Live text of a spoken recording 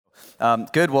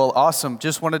Good. Well, awesome.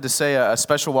 Just wanted to say a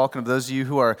special welcome to those of you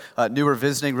who are new or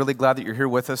visiting. Really glad that you're here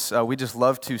with us. We just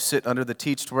love to sit under the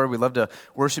teached word. We love to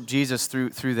worship Jesus through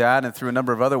that and through a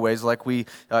number of other ways, like we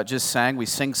just sang. We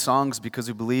sing songs because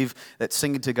we believe that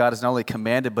singing to God is not only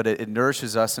commanded, but it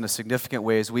nourishes us in a significant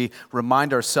way as we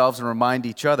remind ourselves and remind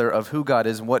each other of who God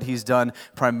is and what He's done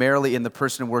primarily in the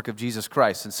person and work of Jesus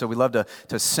Christ. And so we love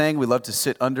to sing. We love to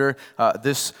sit under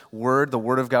this word, the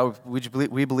Word of God, which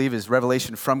we believe is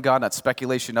revelation from God, not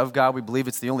speculation of God. We believe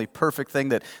it's the only perfect thing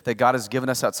that God has given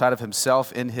us outside of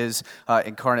Himself in His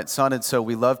incarnate Son. And so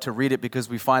we love to read it because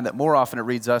we find that more often it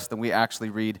reads us than we actually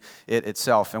read it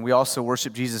itself. And we also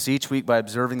worship Jesus each week by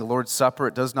observing the Lord's Supper.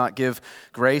 It does not give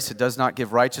grace. It does not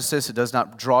give righteousness. It does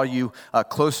not draw you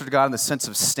closer to God in the sense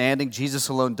of standing. Jesus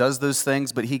alone does those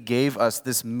things, but He gave us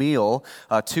this meal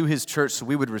to His church so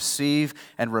we would receive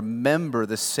and remember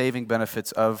the saving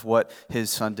benefits of what His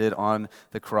Son did on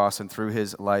the cross and through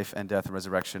His life and death and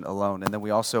resurrection alone. And then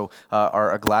we also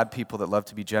are a glad people that love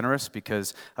to be generous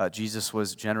because Jesus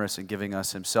was generous in giving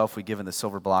us Himself. We give in the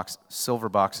silver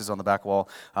boxes on the back wall.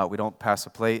 We don't pass a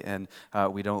plate, and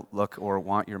we don't look or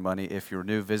want your money if you're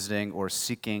new, visiting, or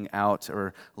seeking out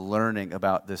or learning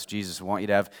about this Jesus. We want you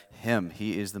to have Him.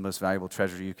 He is the most valuable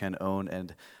treasure you can own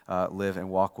and live and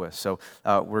walk with. So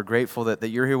we're grateful that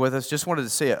you're here with us. Just wanted to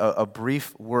say a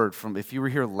brief word from, if you were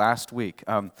here last week,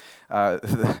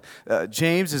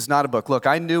 James is not a book. Look,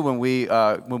 I knew when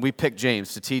we picked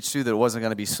James to teach through that it wasn't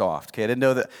going to be soft. Okay, I didn't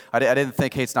know that. I didn't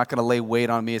think, hey, it's not going to lay weight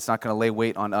on me. It's not going to lay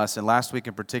weight on us. And last week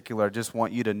in particular, I just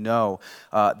want you to know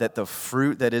that the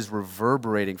fruit that is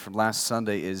reverberating from last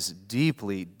Sunday is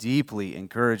deeply, deeply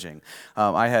encouraging.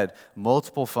 I had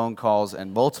multiple phone calls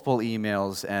and multiple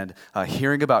emails and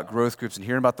hearing about growth groups and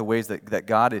hearing about the ways that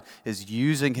God is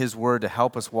using His Word to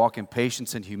help us walk in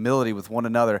patience and humility with one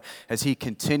another as He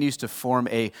continues to form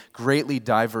a greatly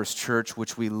diverse church,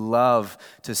 which we love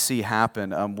to see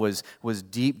happen, was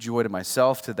deep joy to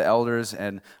myself, to the elders,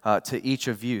 and to each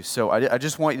of you. So I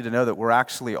just want you to know that we're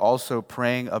actually also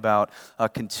praying about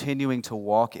continuing to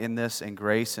walk in this in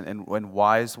grace and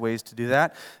wise ways to do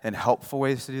that and helpful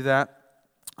ways to do that.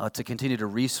 To continue to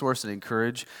resource and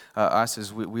encourage us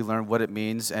as we learn what it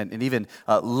means and even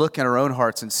look in our own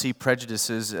hearts and see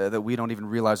prejudices that we don't even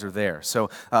realize are there.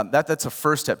 So that's a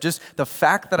first step. Just the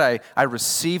fact that I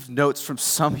received notes from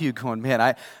some of you going,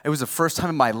 man, it was the first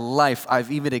time in my life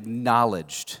I've even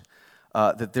acknowledged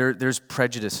that there's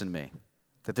prejudice in me,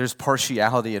 that there's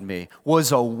partiality in me,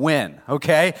 was a win,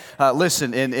 okay?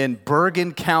 Listen, in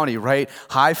Bergen County, right?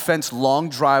 High fence, long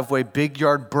driveway, big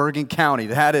yard, Bergen County.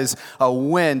 That is a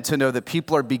win to know that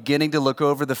people are beginning to look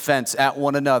over the fence at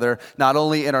one another, not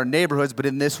only in our neighborhoods, but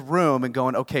in this room and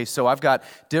going, okay, so I've got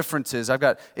differences. I've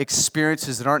got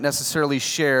experiences that aren't necessarily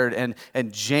shared. And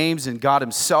James and God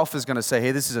Himself is going to say,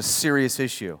 hey, this is a serious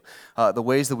issue. The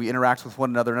ways that we interact with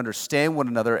one another and understand one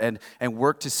another and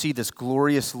work to see this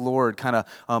glorious Lord kind of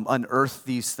unearth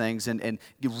these things and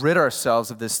rid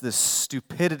ourselves of this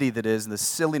stupidity that is and the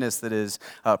silliness that is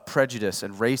prejudice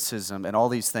and racism and all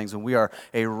these things. And we are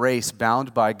a race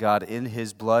bound by God in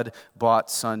His blood-bought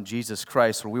Son, Jesus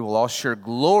Christ, where we will all share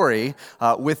glory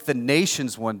with the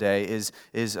nations one day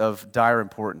is of dire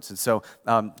importance. And so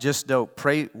just know,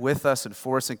 pray with us and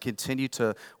for us and continue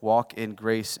to walk in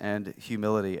grace and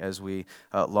humility as we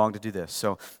long to do this.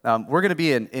 So we're going to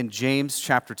be in James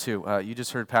chapter 2. You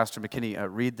just heard Pastor McKinney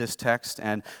read this text.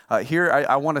 And here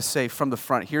I want to say from the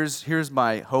front, here's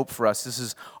my hope for us. This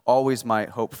is always my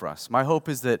hope for us. My hope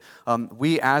is that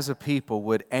we as a people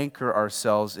would anchor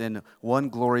ourselves in one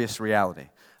glorious reality,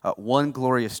 one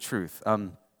glorious truth.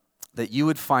 That you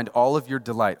would find all of your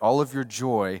delight, all of your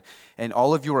joy, and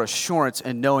all of your assurance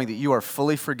in knowing that you are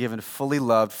fully forgiven, fully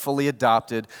loved, fully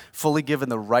adopted, fully given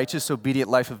the righteous, obedient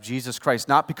life of Jesus Christ,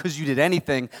 not because you did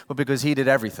anything, but because He did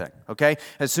everything, okay?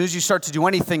 As soon as you start to do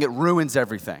anything, it ruins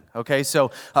everything, okay?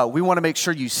 So we want to make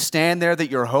sure you stand there,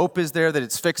 that your hope is there, that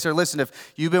it's fixed there. Listen,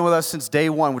 if you've been with us since day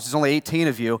one, which is only 18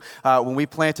 of you, when we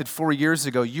planted 4 years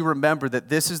ago, you remember that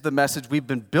this is the message we've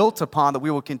been built upon, that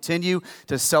we will continue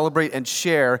to celebrate and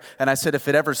share. And I said, if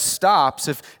it ever stops,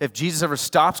 if Jesus ever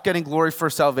stops getting glory for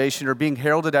salvation or being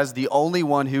heralded as the only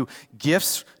one who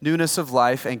gifts newness of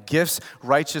life and gifts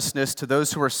righteousness to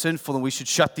those who are sinful, then we should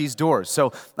shut these doors.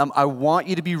 So I want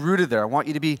you to be rooted there. I want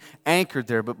you to be anchored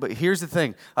there. But here's the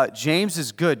thing. James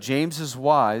is good. James is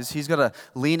wise. He's going to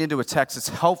lean into a text that's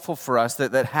helpful for us,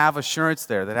 that have assurance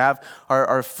there, that have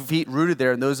our feet rooted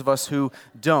there, and those of us who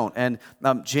don't. And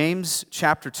James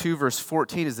chapter 2, verse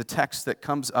 14 is the text that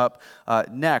comes up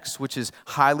next, which is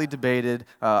highly debated,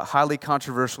 highly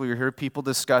controversial. You'll hear people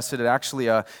discuss it. It actually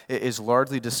is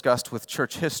largely discussed with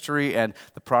church history and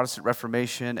the Protestant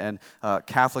Reformation and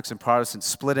Catholics and Protestants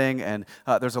splitting, and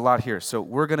there's a lot here. So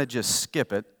we're going to just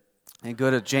skip it and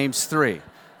go to James 3,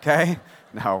 okay?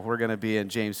 No, we're going to be in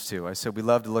James 2. I said we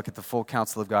love to look at the full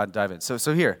counsel of God and dive in. So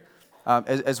here,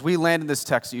 as we land in this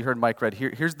text that you heard Mike read,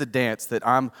 here's the dance that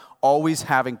I'm always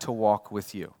having to walk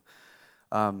with you.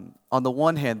 On the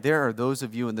one hand, there are those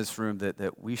of you in this room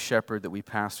that we shepherd, that we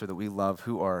pastor, that we love,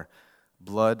 who are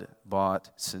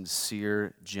blood-bought,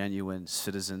 sincere, genuine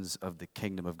citizens of the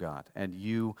kingdom of God. And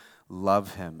you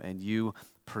love him, and you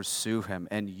pursue him,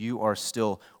 and you are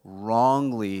still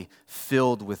wrongly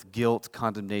filled with guilt,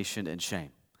 condemnation, and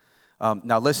shame.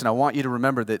 Now listen, I want you to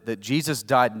remember that Jesus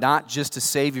died not just to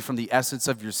save you from the essence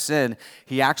of your sin,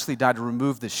 he actually died to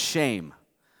remove the shame.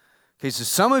 Okay, so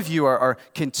some of you are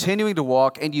continuing to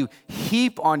walk and you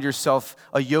heap on yourself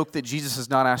a yoke that Jesus has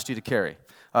not asked you to carry.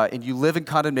 And you live in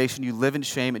condemnation, you live in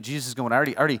shame, and Jesus is going, I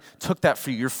already took that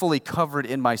for you. You're fully covered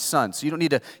in my Son. So you don't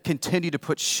need to continue to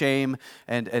put shame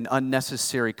and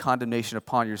unnecessary condemnation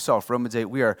upon yourself. Romans 8,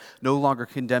 we are no longer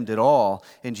condemned at all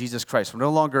in Jesus Christ. We're no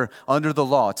longer under the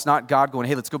law. It's not God going,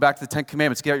 hey, let's go back to the 10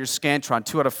 Commandments. Get out your Scantron.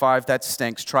 2 out of 5, that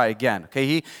stinks. Try again.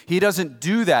 Okay, he doesn't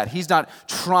do that. He's not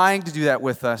trying to do that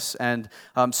with us. And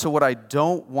so what I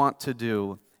don't want to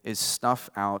do is snuff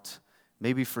out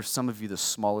maybe for some of you, the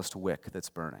smallest wick that's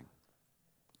burning.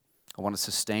 I want to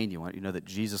sustain you. I want you to know that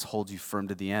Jesus holds you firm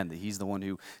to the end, that he's the one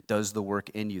who does the work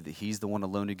in you, that he's the one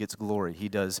alone who gets glory. He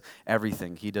does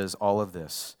everything. He does all of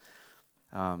this.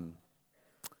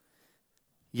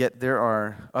 Yet there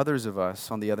are others of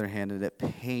us, on the other hand, and it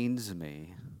pains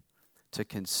me to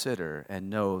consider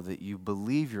and know that you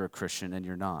believe you're a Christian and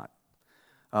you're not.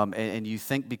 And you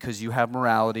think because you have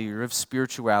morality or you have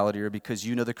spirituality or because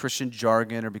you know the Christian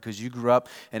jargon or because you grew up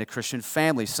in a Christian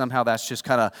family, somehow that's just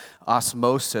kind of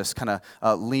osmosis, kind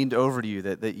of leaned over to you,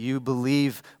 that you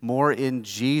believe more in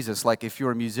Jesus, like if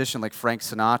you're a musician like Frank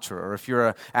Sinatra, or if you're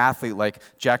an athlete like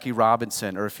Jackie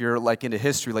Robinson, or if you're like into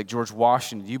history like George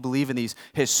Washington. You believe in these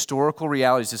historical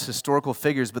realities, these historical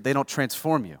figures, but they don't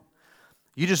transform you.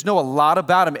 You just know a lot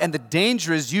about him. And the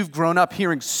danger is you've grown up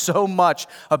hearing so much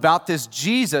about this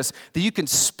Jesus that you can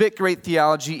spit great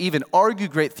theology, even argue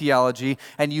great theology,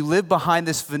 and you live behind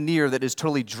this veneer that is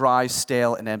totally dry,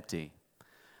 stale, and empty.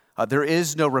 There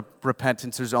is no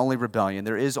repentance. There's only rebellion.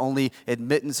 There is only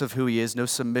admittance of who he is, no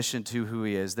submission to who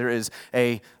he is. There is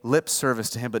a lip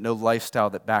service to him, but no lifestyle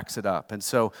that backs it up. And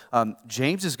so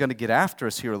James is going to get after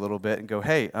us here a little bit and go,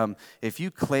 hey, if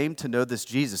you claim to know this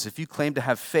Jesus, if you claim to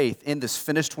have faith in this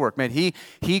finished work, man,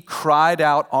 he cried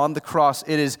out on the cross,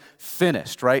 it is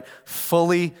finished, right?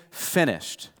 Fully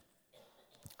finished.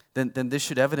 Then this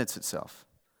should evidence itself.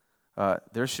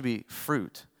 There should be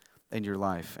fruit in your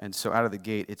life. And so out of the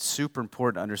gate, it's super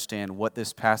important to understand what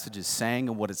this passage is saying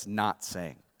and what it's not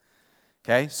saying.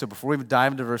 Okay, so before we even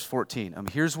dive into verse 14,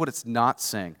 here's what it's not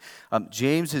saying.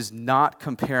 James is not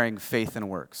comparing faith and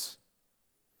works.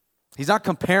 He's not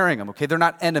comparing them, okay? They're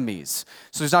not enemies.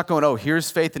 So he's not going, oh, here's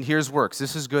faith and here's works.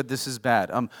 This is good, this is bad.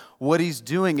 What he's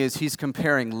doing is he's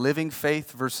comparing living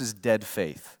faith versus dead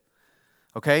faith.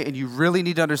 Okay, and you really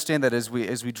need to understand that as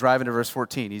we drive into verse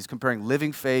 14. He's comparing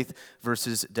living faith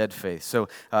versus dead faith. So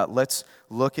let's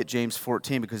look at James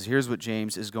 14, because here's what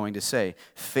James is going to say.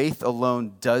 Faith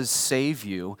alone does save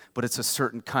you, but it's a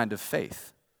certain kind of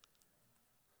faith.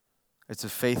 It's a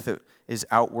faith that is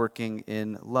outworking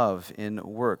in love, in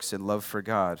works, in love for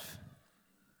God.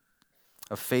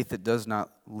 A faith that does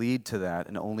not lead to that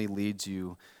and only leads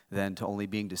you then to only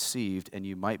being deceived, and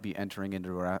you might be entering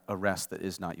into a rest that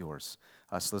is not yours.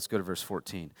 So let's go to verse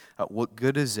 14. What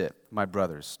good is it, my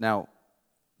brothers? Now,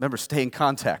 remember, stay in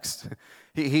context.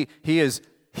 He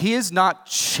is not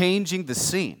changing the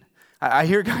scene. I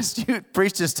hear guys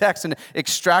preach this text and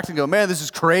extract and go, man, this is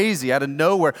crazy, out of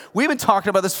nowhere. We've been talking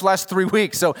about this for the last 3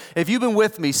 weeks. So if you've been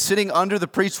with me sitting under the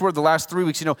preached word the last 3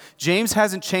 weeks, James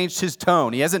hasn't changed his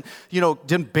tone. He hasn't,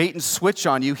 done bait and switch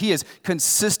on you. He has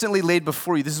consistently laid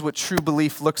before you, this is what true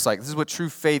belief looks like. This is what true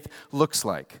faith looks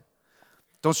like.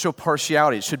 Don't show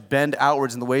partiality. It should bend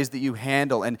outwards in the ways that you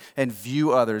handle and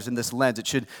view others in this lens. It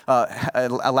should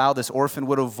allow this orphan,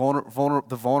 widow,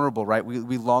 the vulnerable, right?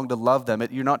 We long to love them.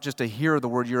 You're not just a hearer of the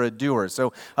word, you're a doer.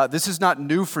 So this is not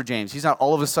new for James. He's not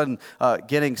all of a sudden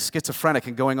getting schizophrenic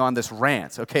and going on this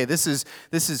rant. Okay, this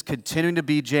is continuing to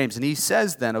be James. And he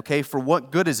says then, okay, for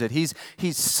what good is it? He's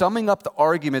summing up the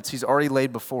arguments he's already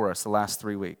laid before us the last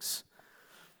 3 weeks.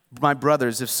 My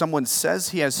brothers, if someone says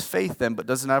he has faith then but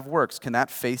doesn't have works, can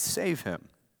that faith save him?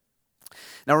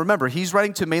 Now remember, he's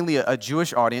writing to mainly a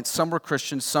Jewish audience. Some were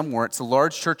Christians, some weren't. It's a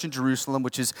large church in Jerusalem,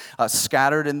 which is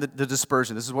scattered in the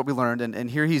dispersion. This is what we learned. And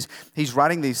here he's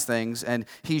writing these things, and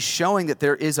he's showing that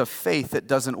there is a faith that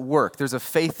doesn't work. There's a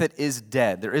faith that is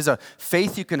dead. There is a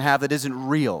faith you can have that isn't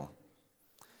real.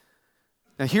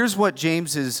 Now here's what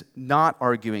James is not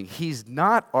arguing. He's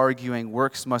not arguing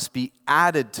works must be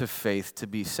added to faith to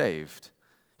be saved.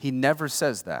 He never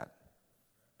says that.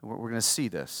 We're going to see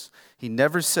this. He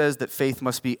never says that faith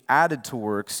must be added to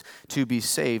works to be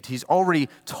saved. He's already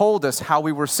told us how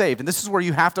we were saved. And this is where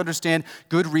you have to understand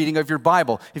good reading of your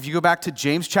Bible. If you go back to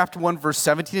James chapter 1, verse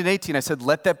 17 and 18, I said,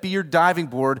 let that be your diving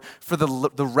board for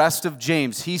the rest of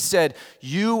James. He said,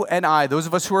 you and I, those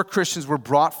of us who are Christians, were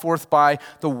brought forth by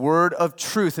the word of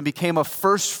truth and became a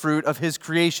first fruit of his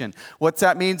creation. What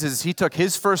that means is he took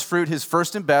his first fruit, his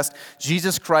first and best,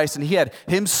 Jesus Christ, and he had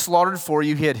him slaughtered for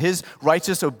you. He had his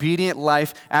righteous, obedient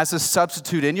life as a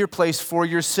substitute in your place for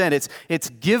your sin. It's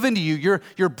given to you.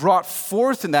 You're brought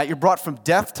forth in that. You're brought from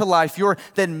death to life. You're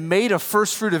then made a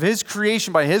first fruit of his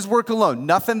creation by his work alone.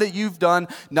 Nothing that you've done,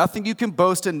 nothing you can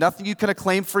boast in, nothing you can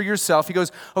acclaim for yourself. He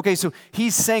goes, okay, so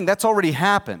he's saying that's already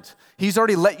happened. He's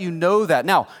already let you know that.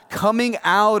 Now, coming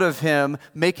out of him,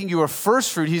 making you a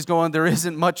first fruit, he's going, there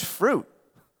isn't much fruit.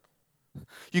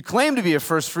 You claim to be a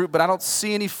first fruit, but I don't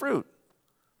see any fruit.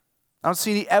 I don't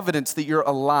see any evidence that you're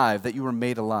alive, that you were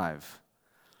made alive.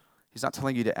 He's not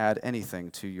telling you to add anything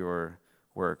to your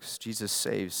works. Jesus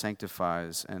saves,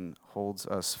 sanctifies, and holds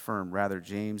us firm. Rather,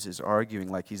 James is arguing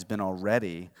like he's been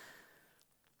already.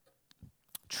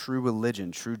 True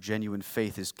religion, true genuine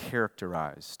faith is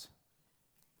characterized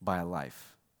by a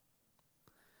life.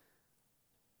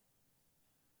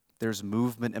 There's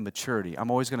movement and maturity.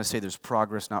 I'm always going to say there's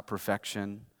progress, not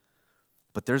perfection.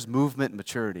 But there's movement and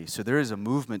maturity. So there is a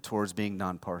movement towards being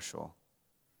non-partial.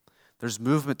 There's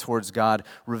movement towards God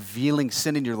revealing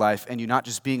sin in your life and you not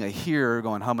just being a hearer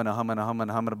going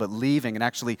humana, but leaving and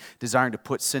actually desiring to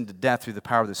put sin to death through the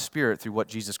power of the Spirit, through what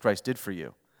Jesus Christ did for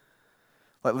you.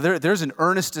 There's an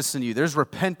earnestness in you. There's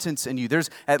repentance in you. There's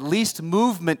at least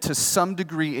movement to some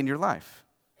degree in your life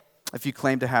if you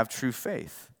claim to have true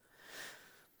faith.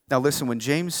 Now listen, when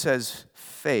James says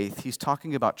faith, he's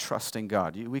talking about trusting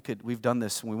God. We've done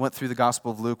this. When we went through the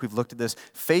Gospel of Luke, we've looked at this.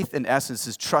 Faith, in essence,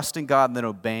 is trusting God and then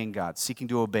obeying God, seeking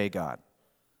to obey God.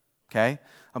 Okay?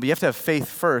 But you have to have faith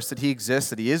first that he exists,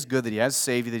 that he is good, that he has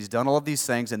saved you, that he's done all of these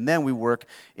things, and then we work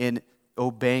in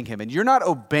obeying him. And you're not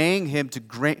obeying him to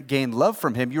gain love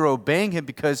from him. You're obeying him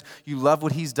because you love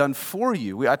what he's done for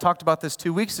you. I talked about this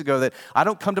 2 weeks ago, that I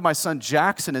don't come to my son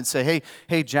Jackson and say,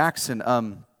 hey, Jackson,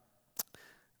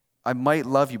 I might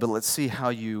love you, but let's see how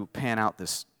you pan out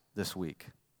this week.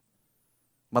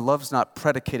 My love's not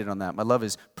predicated on that. My love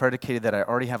is predicated that I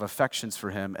already have affections for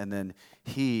him, and then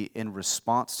he, in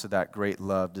response to that great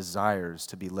love, desires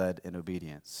to be led in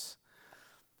obedience.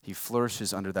 He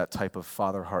flourishes under that type of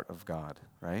father heart of God,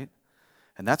 right?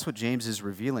 And that's what James is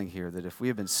revealing here, that if we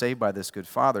have been saved by this good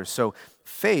Father. So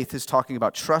faith is talking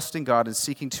about trusting God and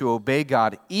seeking to obey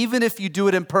God, even if you do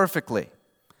it imperfectly.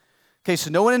 Okay,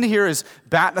 so no one in here is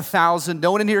batting 1,000.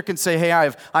 No one in here can say, hey,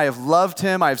 I have loved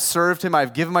him, I have served him, I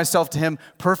have given myself to him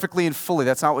perfectly and fully.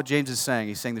 That's not what James is saying.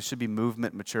 He's saying there should be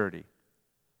movement, maturity.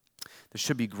 There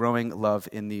should be growing love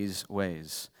in these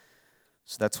ways.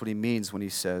 So that's what he means when he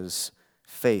says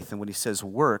faith. And when he says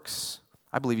works,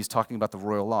 I believe he's talking about the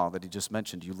royal law that he just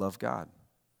mentioned. You love God.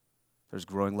 There's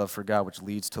growing love for God, which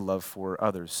leads to love for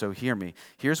others. So hear me.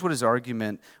 Here's what his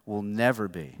argument will never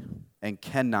be and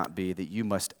cannot be, that you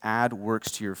must add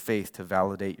works to your faith to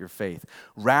validate your faith.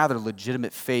 Rather,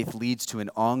 legitimate faith leads to an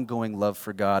ongoing love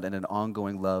for God and an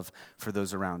ongoing love for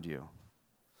those around you.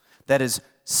 That is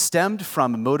stemmed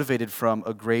from and motivated from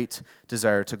a great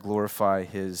desire to glorify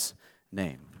his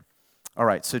name. All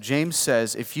right, so James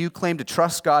says, if you claim to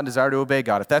trust God and desire to obey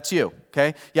God, if that's you,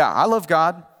 okay? Yeah, I love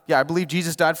God. Yeah, I believe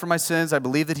Jesus died for my sins. I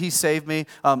believe that he saved me.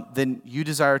 Then you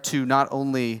desire to not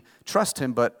only trust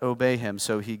him, but obey him.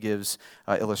 So he gives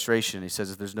illustration. He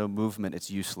says if there's no movement,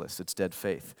 it's useless. It's dead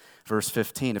faith. Verse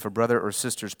 15, if a brother or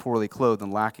sister is poorly clothed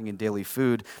and lacking in daily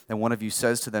food, and one of you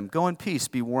says to them, go in peace,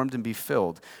 be warmed and be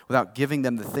filled, without giving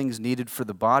them the things needed for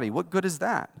the body, what good is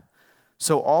that?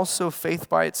 So also faith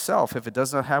by itself, if it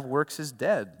does not have works, is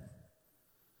dead.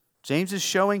 James is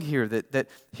showing here that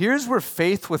here's where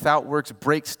faith without works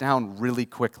breaks down really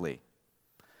quickly.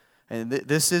 And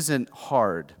this isn't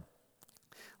hard.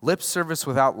 Lip service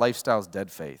without lifestyle is dead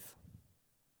faith.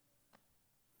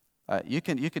 You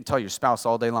can tell your spouse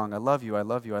all day long, I love you, I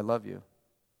love you, I love you.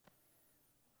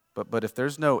 But if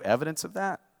there's no evidence of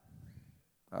that,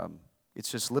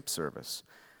 it's just lip service.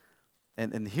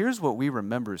 And here's what we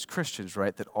remember as Christians,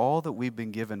 right? That all that we've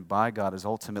been given by God is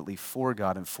ultimately for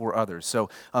God and for others. So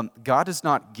God does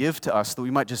not give to us so that we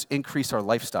might just increase our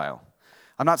lifestyle.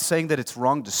 I'm not saying that it's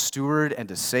wrong to steward and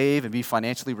to save and be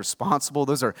financially responsible.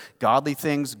 Those are godly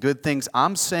things, good things.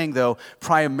 I'm saying, though,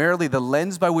 primarily the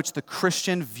lens by which the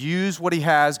Christian views what he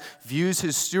has, views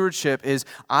his stewardship is,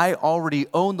 I already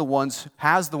own the one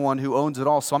who owns it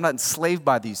all, so I'm not enslaved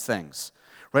by these things.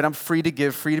 Right? I'm free to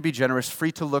give, free to be generous,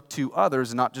 free to look to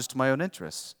others and not just to my own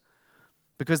interests.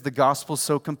 Because the gospel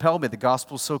so compelled me, the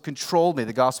gospel so controlled me,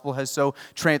 the gospel has so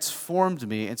transformed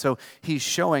me. And so he's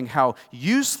showing how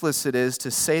useless it is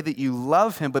to say that you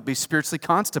love him but be spiritually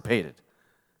constipated.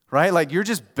 Right? Like you're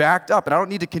just backed up and I don't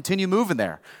need to continue moving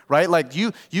there. Right? Like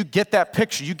you get that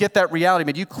picture, you get that reality,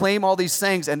 man. You claim all these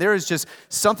things and there is just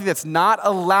something that's not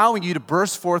allowing you to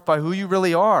burst forth by who you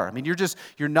really are. I mean,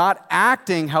 you're not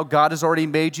acting how God has already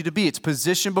made you to be. It's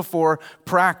position before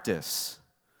practice.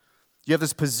 You have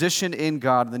this position in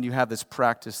God, and then you have this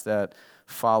practice that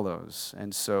follows.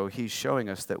 And so he's showing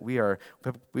us that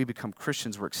we become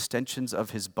Christians. We're extensions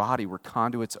of his body. We're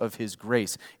conduits of his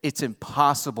grace. It's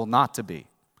impossible not to be.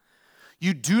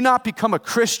 You do not become a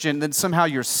Christian, then somehow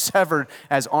you're severed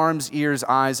as arms, ears,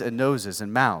 eyes, and noses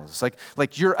and mouths.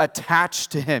 Like you're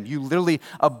attached to him. You literally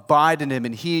abide in him,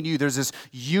 and he and you. There's this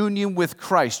union with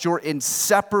Christ. You're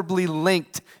inseparably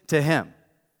linked to him.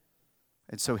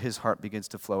 And so his heart begins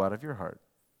to flow out of your heart.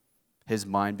 His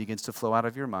mind begins to flow out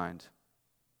of your mind.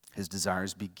 His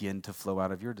desires begin to flow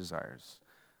out of your desires.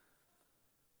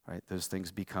 Right? Those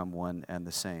things become one and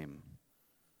the same.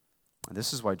 And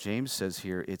this is why James says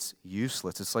here it's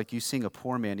useless. It's like you seeing a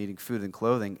poor man eating food and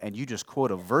clothing, and you just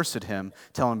quote a verse at him,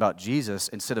 tell him about Jesus,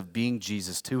 instead of being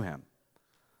Jesus to him.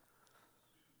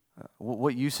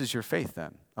 What use is your faith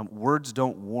then? Words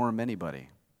don't warm anybody.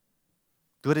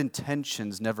 Good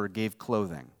intentions never gave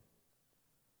clothing.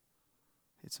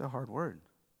 It's a hard word.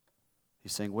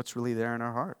 He's saying what's really there in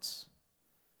our hearts.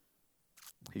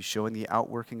 He's showing the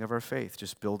outworking of our faith,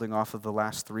 just building off of the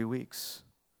last 3 weeks.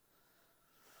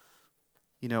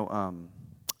 You know,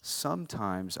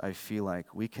 sometimes I feel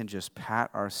like we can just pat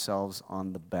ourselves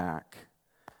on the back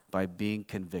by being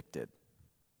convicted.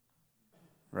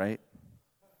 Right?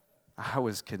 I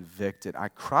was convicted. I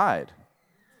cried.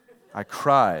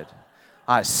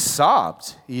 I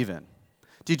sobbed even.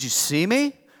 Did you see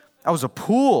me? I was a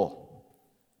pool.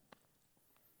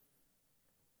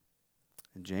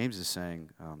 And James is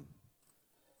saying,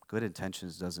 good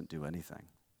intentions doesn't do anything.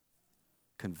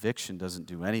 Conviction doesn't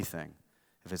do anything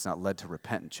if it's not led to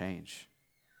repentant change.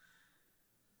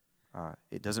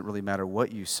 It doesn't really matter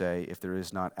what you say if there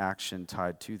is not action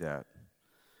tied to that.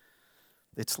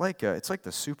 It's like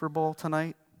the Super Bowl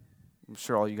tonight. I'm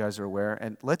sure all you guys are aware.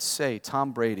 And let's say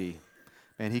Tom Brady,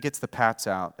 man, he gets the Pats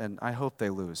out, and I hope they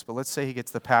lose, but let's say he gets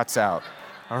the Pats out,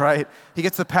 all right? He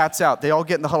gets the Pats out. They all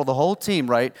get in the huddle, the whole team,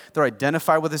 right? They're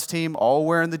identified with his team, all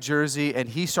wearing the jersey, and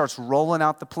he starts rolling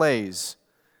out the plays,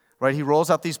 right? He rolls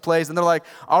out these plays, and they're like,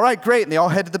 all right, great, and they all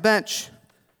head to the bench.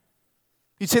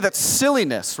 You'd say that's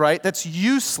silliness, right? That's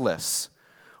useless.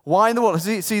 Why in the world?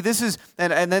 See, this is,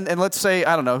 and let's say,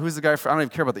 I don't know, who's the guy I don't even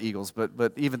care about the Eagles,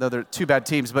 but even though they're two bad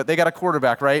teams, but they got a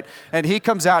quarterback, right? And he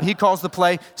comes out, he calls the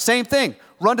play, same thing,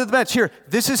 run to the bench. Here,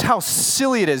 this is how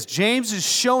silly it is. James is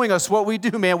showing us what we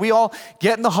do, man. We all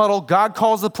get in the huddle, God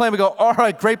calls the play, and we go, all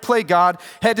right, great play, God,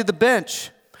 head to the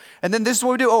bench. And then this is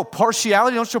what we do. Oh,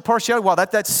 partiality, don't show partiality. Wow,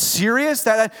 that's serious?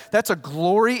 That's a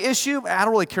glory issue? I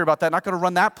don't really care about that. Not going to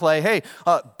run that play. Hey,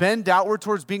 bend outward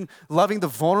towards loving the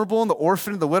vulnerable and the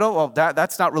orphan and the widow. Well,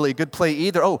 that's not really a good play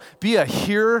either. Oh, be a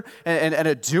hearer and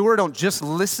a doer. Don't just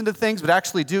listen to things, but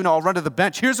actually do. No, I'll run to the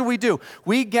bench. Here's what we do.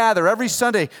 We gather every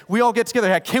Sunday. We all get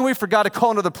together. Hey, can't wait for God to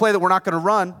call another play that we're not going to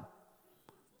run.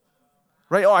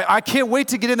 Right? Oh, I can't wait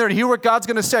to get in there and hear what God's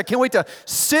going to say. I can't wait to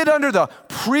sit under the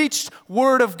preached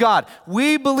word of God.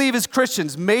 We believe as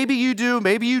Christians, maybe you do,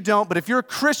 maybe you don't, but if you're a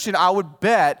Christian, I would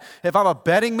bet, if I'm a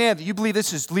betting man, that you believe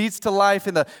this leads to life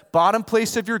in the bottom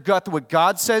place of your gut, that what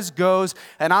God says goes.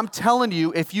 And I'm telling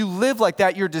you, if you live like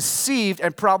that, you're deceived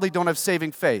and probably don't have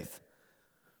saving faith.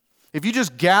 If you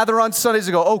just gather on Sundays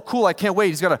and go, oh, cool, I can't wait.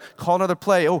 He's going to call another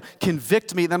play. Oh,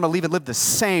 convict me. And then I'm going to leave and live the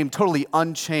same, totally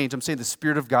unchanged. I'm saying the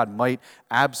Spirit of God might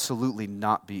absolutely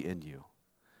not be in you.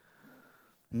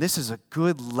 And this is a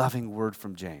good, loving word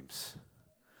from James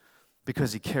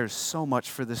because he cares so much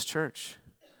for this church.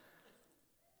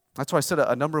 That's why I said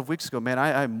a number of weeks ago, man,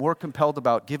 I'm more compelled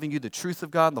about giving you the truth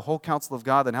of God and the whole counsel of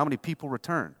God than how many people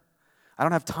return. I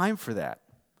don't have time for that.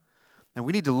 And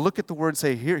we need to look at the word and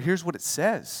say, here's what it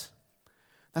says.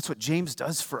 That's what James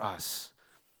does for us.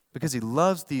 Because he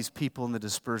loves these people in the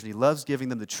dispersion. He loves giving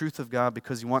them the truth of God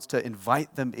because he wants to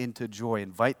invite them into joy,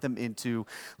 invite them into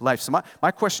life. So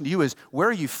my question to you is, where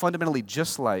are you fundamentally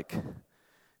just like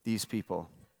these people?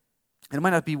 And it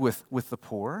might not be with the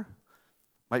poor.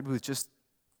 It might be with just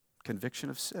conviction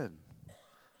of sin. It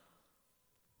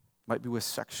might be with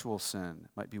sexual sin.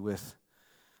 It might be with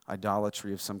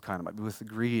idolatry of some kind. It might be with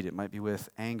greed. It might be with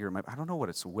anger. I don't know what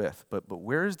it's with, but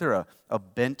where is there a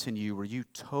bent in you where you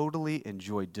totally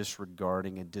enjoy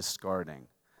disregarding and discarding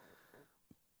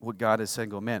what God has said?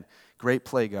 Go, man, great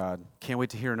play, God. Can't wait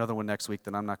to hear another one next week,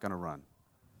 then I'm not going to run.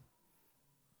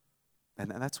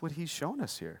 And that's what he's shown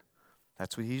us here.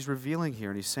 That's what he's revealing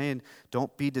here. And he's saying,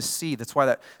 don't be deceived. That's why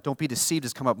that don't be deceived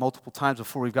has come up multiple times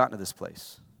before we've gotten to this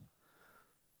place.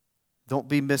 Don't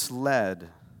be misled.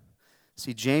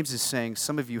 See, James is saying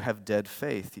some of you have dead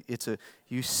faith.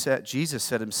 Jesus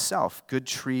said himself, good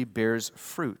tree bears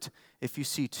fruit. If you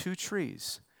see two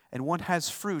trees and one has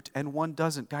fruit and one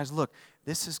doesn't, guys, look,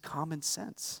 this is common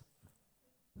sense.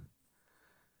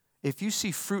 If you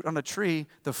see fruit on a tree,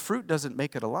 the fruit doesn't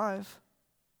make it alive.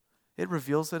 It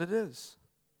reveals that it is.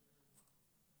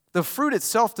 The fruit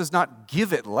itself does not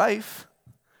give it life.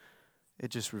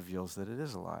 It just reveals that it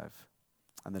is alive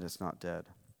and that it's not dead.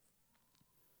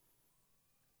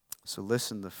 So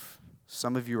listen,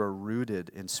 some of you are rooted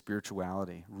in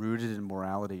spirituality, rooted in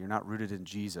morality. You're not rooted in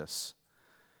Jesus.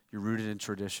 You're rooted in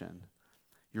tradition.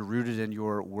 You're rooted in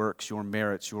your works, your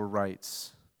merits, your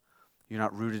rights. You're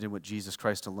not rooted in what Jesus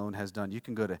Christ alone has done. You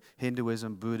can go to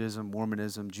Hinduism, Buddhism,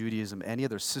 Mormonism, Judaism, any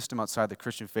other system outside the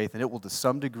Christian faith, and it will to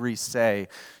some degree say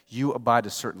you abide to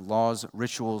certain laws,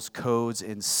 rituals, codes.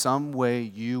 In some way,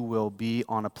 you will be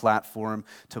on a platform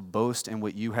to boast in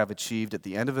what you have achieved at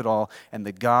the end of it all, and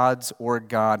the gods or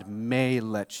God may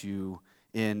let you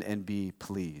in and be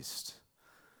pleased.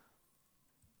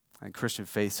 And Christian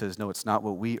faith says, no, it's not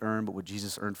what we earn, but what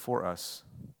Jesus earned for us.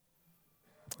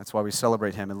 That's why we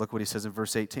celebrate him. And look what he says in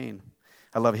verse 18.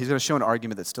 I love it. He's going to show an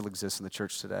argument that still exists in the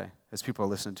church today as people are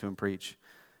listening to him preach.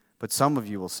 But some of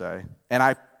you will say, and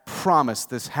I promise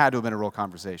this had to have been a real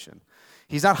conversation.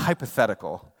 He's not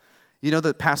hypothetical. You know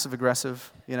the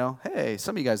passive-aggressive, hey,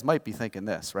 some of you guys might be thinking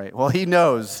this, right? Well, he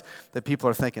knows that people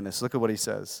are thinking this. Look at what he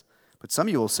says. But some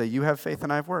of you will say, you have faith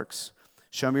and I have works.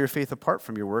 Show me your faith apart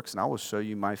from your works, and I will show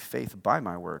you my faith by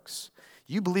my works.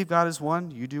 You believe God is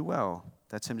one, you do well.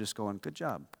 That's him just going, good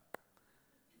job.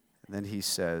 And then he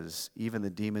says, even the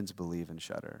demons believe and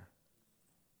shudder.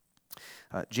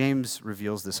 James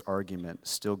reveals this argument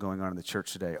still going on in the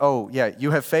church today. Oh, yeah,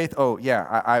 you have faith? Oh, yeah,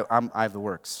 I have the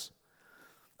works.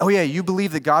 Oh, yeah, you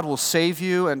believe that God will save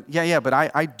you? And yeah, but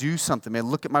I do something, man.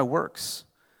 Look at my works.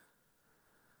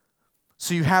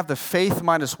 So you have the faith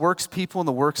minus works people and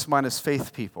the works minus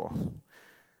faith people.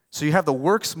 So you have the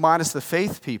works minus the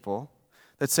faith people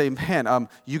that say, man,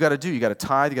 you got to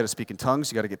tithe, you got to speak in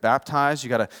tongues, you got to get baptized, you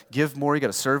got to give more, you got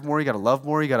to serve more, you got to love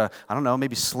more, you got to, I don't know,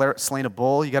 maybe slain a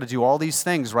bull, you got to do all these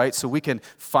things, right? So we can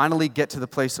finally get to the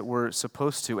place that we're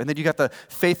supposed to. And then you got the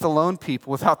faith alone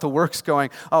people without the works going,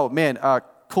 oh man,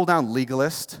 cool down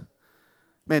legalist.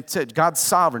 Man, God's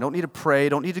sovereign, don't need to pray,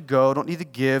 don't need to go, don't need to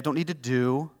give, don't need to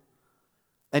do.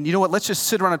 And you know what, let's just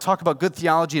sit around and talk about good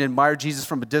theology and admire Jesus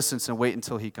from a distance and wait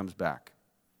until he comes back.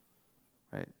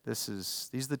 Right? These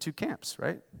are the two camps,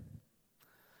 right?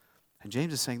 And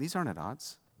James is saying these aren't at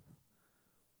odds.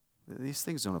 These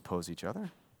things don't oppose each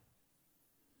other.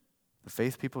 The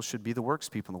faith people should be the works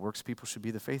people, and the works people should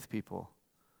be the faith people.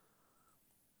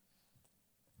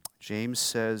 James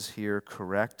says here,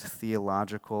 correct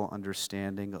theological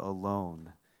understanding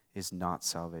alone is not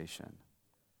salvation.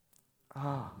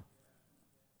 And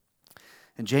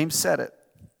James said it.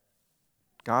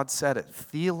 God said it.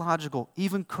 Theological,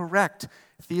 even correct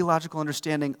theological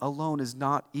understanding alone is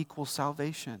not equal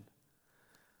salvation.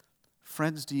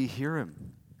 Friends, do you hear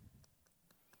him?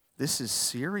 This is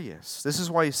serious. This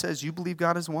is why he says, you believe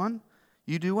God is one?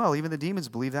 You do well. Even the demons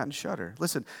believe that and shudder.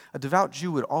 Listen, a devout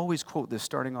Jew would always quote this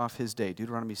starting off his day,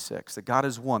 Deuteronomy 6, that God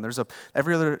is one.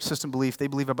 Every other system belief, they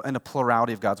believe in a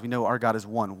plurality of gods. We know our God is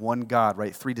one God,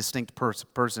 right? Three distinct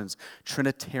persons,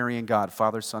 Trinitarian God,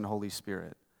 Father, Son, Holy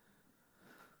Spirit.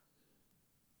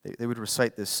 They would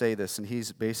recite this, say this, and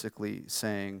he's basically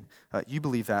saying, you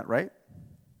believe that, right?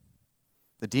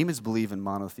 The demons believe in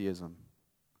monotheism,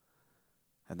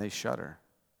 and they shudder.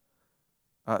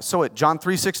 So what? John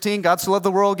 3:16, God so loved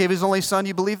the world, gave his only son,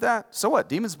 you believe that? So what?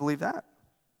 Demons believe that.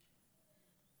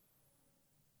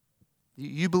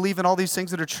 You believe in all these things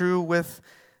that are true with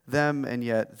them, and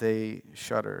yet they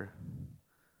shudder.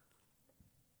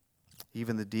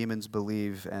 Even the demons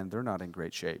believe, and they're not in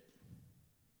great shape.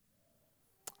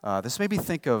 This made me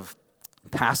think of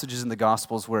passages in the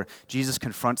Gospels where Jesus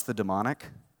confronts the demonic.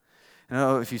 I don't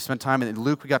know if you spent time in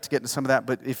Luke, we got to get into some of that,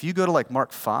 but if you go to like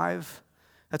Mark 5,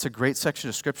 that's a great section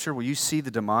of Scripture where you see the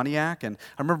demoniac. And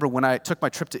I remember when I took my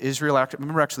trip to Israel, I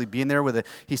remember actually being there where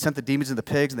he sent the demons and the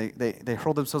pigs, and they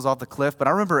hurled themselves off the cliff. But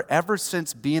I remember ever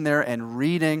since being there and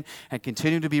reading and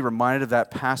continuing to be reminded of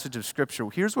that passage of Scripture,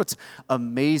 here's what's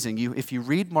amazing. If you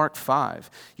read Mark 5,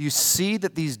 you see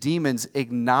that these demons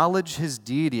acknowledge his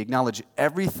deity, acknowledge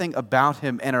everything about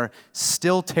him, and are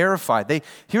still terrified.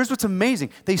 Here's what's amazing.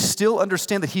 They still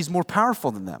understand that he's more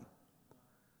powerful than them.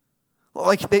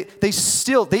 Like they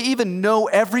even know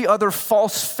every other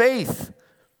false faith.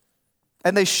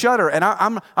 And they shudder. And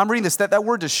I'm reading this, that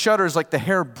word to shudder is like the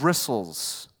hair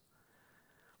bristles.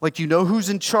 Like you know who's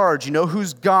in charge, you know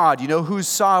who's God, you know who's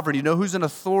sovereign, you know who's in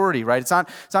authority, right? It's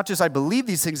not just I believe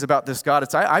these things about this God,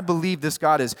 it's I believe this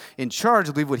God is in charge,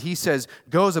 I believe what he says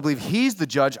goes, I believe he's the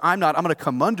judge, I'm going to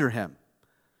come under him.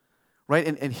 Right?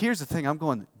 And here's the thing, I'm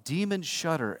going, demons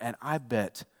shudder, and I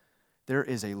bet there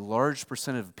is a large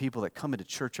percentage of people that come into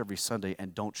church every Sunday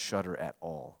and don't shudder at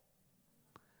all.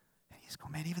 And he's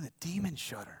going, man, even the demons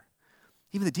shudder.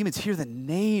 Even the demons hear the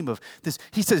name of this.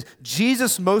 He says,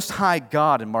 Jesus Most High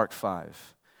God in Mark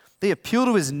 5. They appeal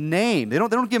to his name. They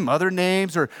don't give him other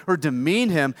names or demean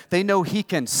him. They know he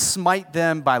can smite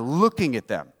them by looking at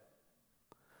them.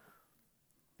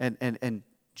 And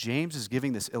James is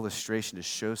giving this illustration to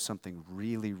show something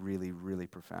really, really, really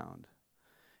profound.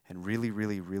 And really,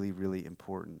 really, really, really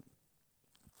important.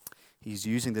 He's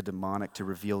using the demonic to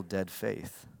reveal dead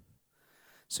faith.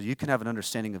 So you can have an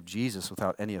understanding of Jesus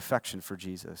without any affection for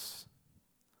Jesus.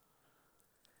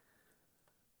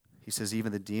 He says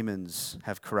even the demons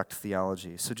have correct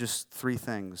theology. So just 3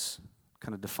 things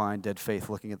kind of define dead faith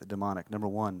looking at the demonic. Number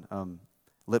 1,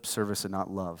 lip service and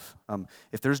not love.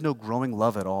 If there's no growing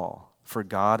love at all for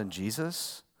God and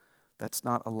Jesus, that's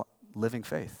not a living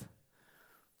faith.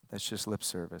 That's just lip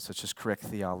service. That's just correct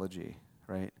theology,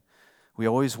 right? We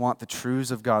always want the truths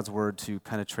of God's word to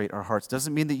penetrate our hearts.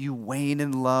 Doesn't mean that you wane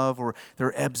in love or there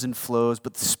are ebbs and flows,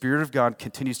 but the Spirit of God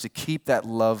continues to keep that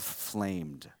love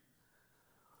flamed.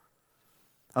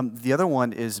 The other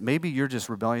one is maybe you're just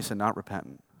rebellious and not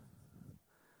repentant.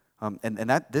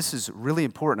 This is really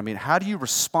important. I mean, how do you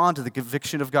respond to the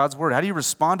conviction of God's word? How do you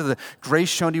respond to the grace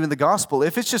shown to you in the gospel?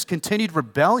 If it's just continued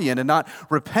rebellion and not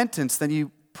repentance, then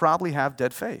you probably have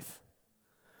dead faith.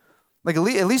 Like at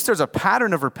least there's a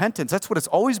pattern of repentance. That's what it's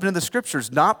always been in the Scriptures.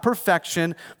 Not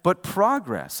perfection, but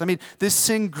progress. I mean, this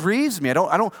sin grieves me. I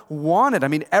don't want it. I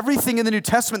mean, everything in the New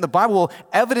Testament, the Bible will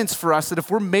evidence for us that if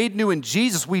we're made new in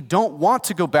Jesus, we don't want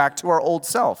to go back to our old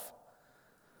self.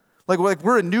 Like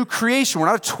we're a new creation. We're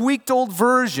not a tweaked old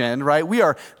version, right? We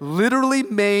are literally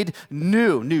made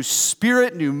new. New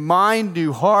spirit, new mind,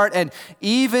 new heart. And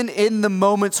even in the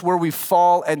moments where we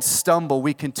fall and stumble,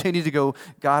 we continue to go,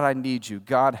 God, I need you.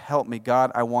 God, help me.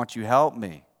 God, I want you. Help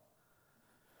me.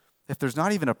 If there's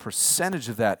not even a percentage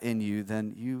of that in you,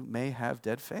 then you may have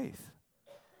dead faith.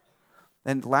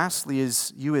 And lastly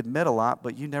is you admit a lot,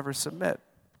 but you never submit.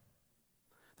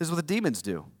 This is what the demons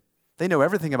do. They know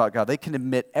everything about God. They can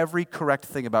admit every correct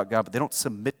thing about God, but they don't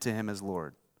submit to him as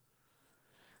Lord.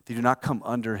 They do not come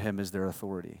under him as their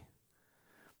authority.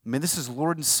 I mean, this is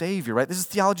Lord and Savior, right? This is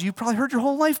theology you've probably heard your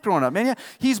whole life growing up. Man, yeah,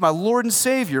 he's my Lord and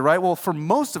Savior, right? Well, for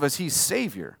most of us, he's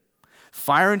Savior.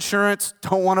 Fire insurance,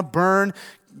 don't want to burn.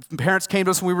 Parents came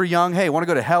to us when we were young. Hey, want to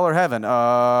go to hell or heaven?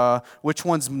 Which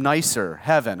one's nicer?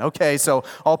 Heaven. Okay, so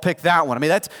I'll pick that one. I mean,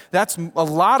 that's a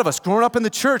lot of us growing up in the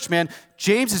church, man.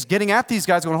 James is getting at these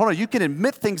guys going, hold on, you can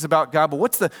admit things about God, but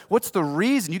what's the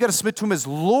reason? You got to submit to him as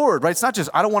Lord, right? It's not just,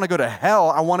 I don't want to go to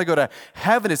hell, I want to go to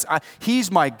heaven.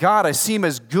 He's my God. I see him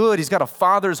as good. He's got a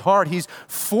father's heart. He's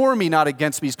for me, not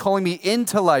against me. He's calling me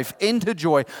into life, into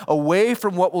joy, away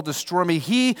from what will destroy me.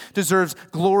 He deserves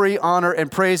glory, honor,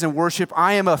 and praise and worship.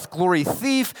 I am a glory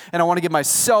thief, and I want to give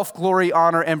myself glory,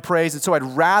 honor, and praise. And so I'd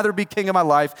rather be king of my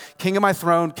life, king of my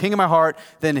throne, king of my heart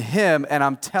than him. And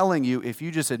I'm telling you, if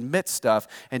you just admit stuff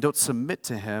and don't submit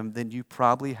to him, then you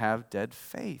probably have dead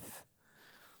faith.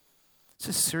 It's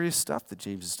just serious stuff that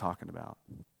James is talking about.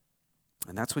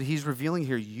 And that's what he's revealing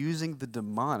here, using the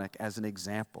demonic as an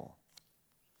example.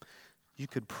 You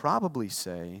could probably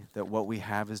say that what we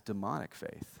have is demonic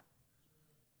faith.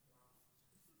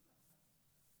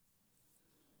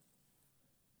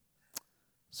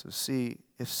 So see,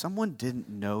 if someone didn't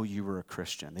know you were a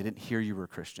Christian, they didn't hear you were a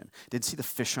Christian, didn't see the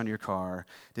fish on your car,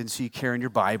 didn't see you carrying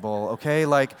your Bible, okay?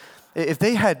 Like, if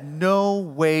they had no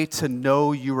way to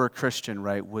know you were a Christian,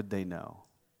 right, would they know?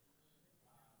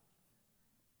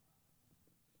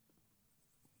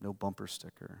 No bumper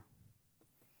sticker.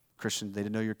 Christian, they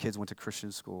didn't know your kids went to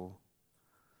Christian school.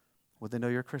 Would they know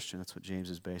you're a Christian? That's what James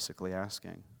is basically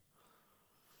asking.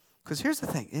 Because here's the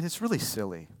thing, and it's really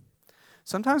silly.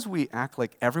 Sometimes we act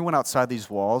like everyone outside these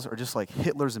walls are just like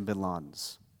Hitlers and Bin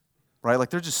Ladens, right? Like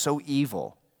they're just so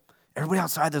evil. Everybody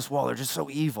outside this wall, they're just so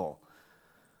evil.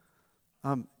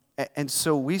 And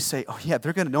so we say, oh yeah,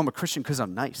 they're going to know I'm a Christian because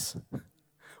I'm nice.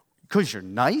 Because you're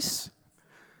nice?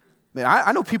 Man,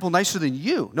 I know people nicer than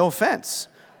you, no offense,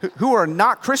 who are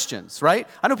not Christians, right?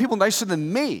 I know people nicer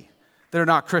than me that are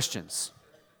not Christians.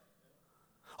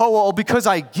 Oh, well, because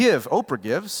I give. Oprah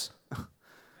gives.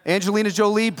 Angelina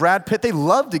Jolie, Brad Pitt, they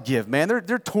love to give, man.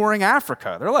 They're touring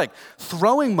Africa. They're like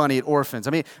throwing money at orphans.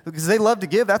 I mean, because they love to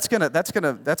give, that's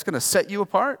gonna set you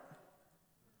apart.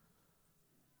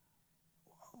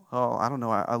 Oh, I don't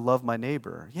know. I love my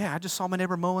neighbor. Yeah, I just saw my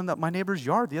neighbor mowing my neighbor's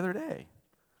yard the other day.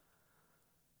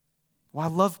 Well, I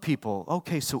love people.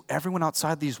 Okay, so everyone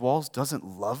outside these walls doesn't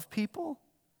love people?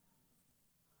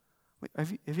 Wait,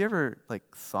 have you ever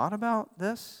thought about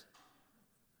this?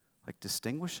 Like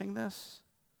distinguishing this?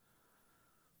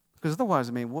 Because otherwise,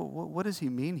 I mean, what does he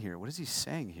mean here? What is he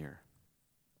saying here?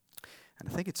 And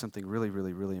I think it's something really,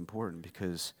 really, really important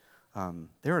because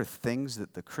there are things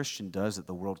that the Christian does that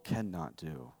the world cannot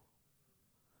do.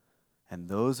 And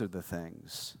those are the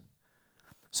things.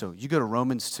 So you go to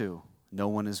Romans 2. No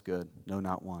one is good. No,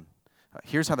 not one.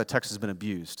 Here's how the text has been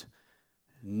abused.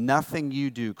 Nothing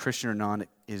you do, Christian or non,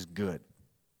 is good.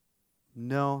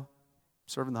 No,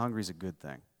 serving the hungry is a good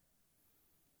thing.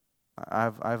 I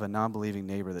have a non-believing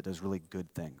neighbor that does really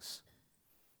good things.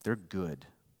 They're good.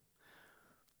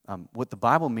 What the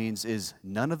Bible means is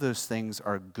none of those things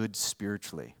are good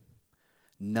spiritually.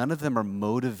 None of them are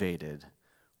motivated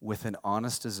with an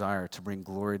honest desire to bring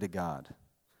glory to God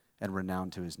and renown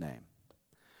to his name.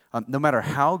 No matter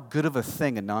how good of a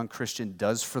thing a non-Christian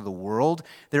does for the world,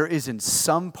 there is in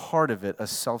some part of it a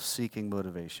self-seeking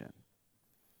motivation.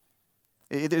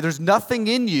 There's nothing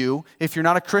in you, if you're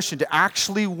not a Christian, to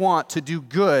actually want to do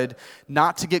good,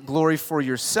 not to get glory for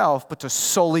yourself, but to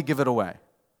solely give it away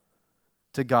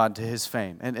to God, to his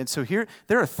fame. And so here,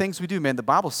 there are things we do, man. The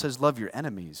Bible says love your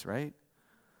enemies, right?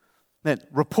 Man,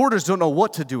 reporters don't know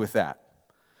what to do with that.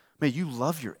 Man, you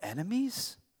love your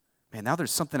enemies? Man, now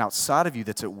there's something outside of you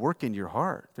that's at work in your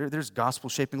heart. There's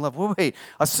gospel-shaping love. Wait,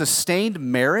 a sustained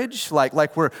marriage? Like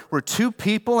we're two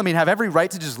people, have every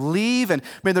right to just leave, and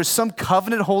there's some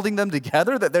covenant holding them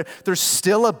together, that they're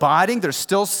still abiding, they're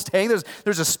still staying.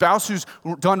 There's a spouse who's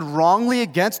done wrongly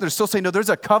against, and they're still saying, no, there's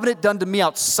a covenant done to me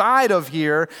outside of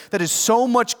here that is so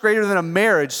much greater than a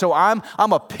marriage, so I'm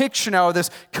a picture now of this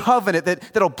covenant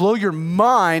that'll blow your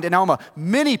mind, and now I'm a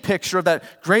mini picture of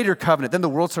that greater covenant. Then the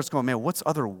world starts going, man, what's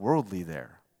otherworldly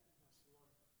there?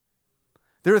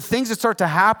 There are things that start to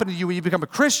happen to you when you become a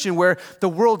Christian where the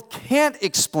world can't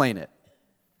explain it.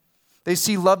 They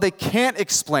see love they can't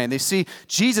explain. They see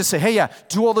Jesus say, hey, yeah,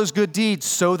 do all those good deeds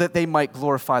so that they might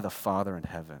glorify the Father in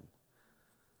heaven.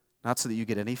 Not so that you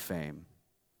get any fame.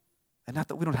 And not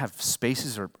that we don't have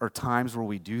spaces or times where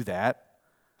we do that.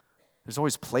 There's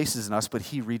always places in us, but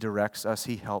he redirects us.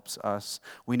 He helps us.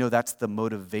 We know that's the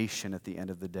motivation at the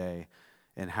end of the day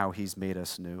and how he's made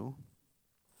us new.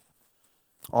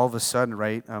 All of a sudden,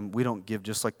 right, we don't give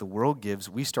just like the world gives.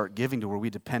 We start giving to where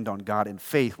we depend on God in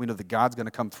faith. We know that God's going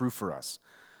to come through for us.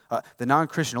 The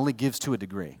non-Christian only gives to a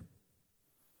degree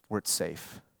where it's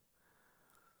safe.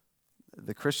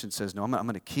 The Christian says, no, I'm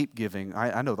going to keep giving.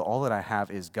 I know that all that I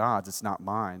have is God's. It's not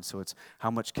mine. So it's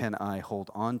how much can I hold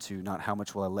on to, not how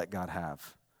much will I let God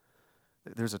have.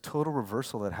 There's a total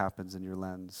reversal that happens in your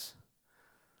lens.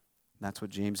 That's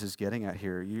what James is getting at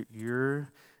here.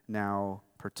 You're now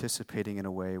participating in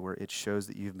a way where it shows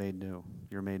that you've made new.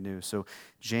 You're made new. So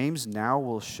James now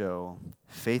will show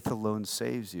faith alone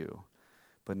saves you,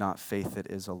 but not faith that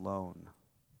is alone.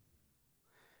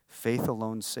 Faith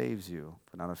alone saves you,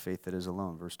 but not a faith that is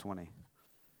alone. Verse 20.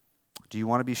 Do you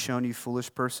want to be shown, you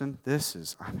foolish person? You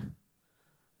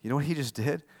know what he just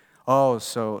did? Oh,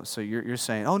 so you're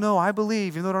saying, oh no, I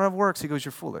believe, even though I don't have works. He goes,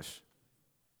 you're foolish.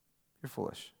 You're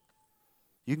foolish.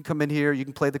 You can come in here, you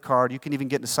can play the card, you can even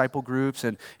get in disciple groups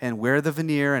and wear the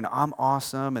veneer, and I'm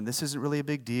awesome, and this isn't really a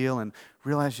big deal, and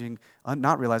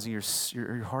not realizing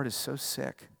your heart is so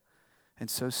sick and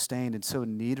so stained and so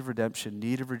in need of redemption,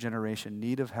 need of regeneration,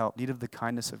 need of help, need of the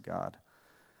kindness of God.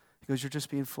 He goes, you're just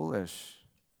being foolish.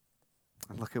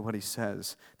 And look at what he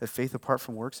says, that faith apart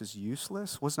from works is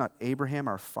useless. Was not Abraham,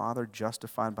 our father,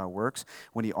 justified by works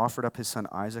when he offered up his son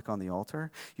Isaac on the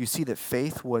altar? You see that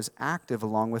faith was active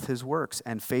along with his works,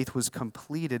 and faith was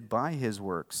completed by his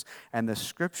works. And the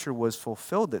scripture was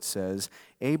fulfilled that says,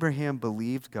 Abraham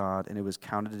believed God, and it was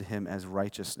counted to him as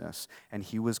righteousness, and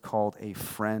he was called a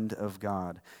friend of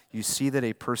God. You see that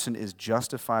a person is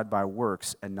justified by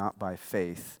works and not by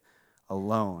faith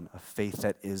alone, a faith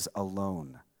that is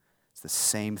alone. The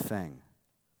same thing.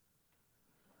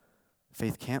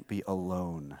 Faith can't be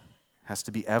alone. It has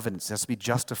to be evidenced. It has to be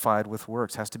justified with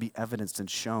works. It has to be evidenced and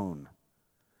shown.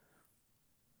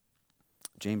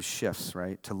 James shifts,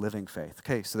 right, to living faith.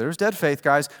 Okay, so there's dead faith,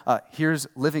 guys. Here's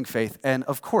living faith. And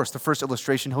of course, the first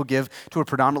illustration he'll give to a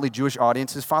predominantly Jewish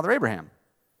audience is Father Abraham.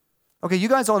 Okay, you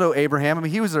guys all know Abraham. I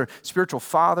mean, he was their spiritual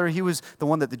father. He was the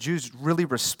one that the Jews really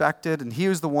respected, and he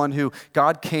was the one who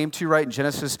God came to, right, in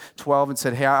Genesis 12 and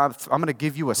said, hey, I'm going to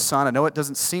give you a son. I know it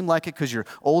doesn't seem like it because you're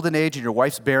old in age and your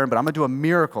wife's barren, but I'm going to do a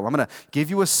miracle. I'm going to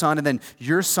give you a son, and then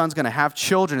your son's going to have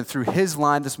children, and through his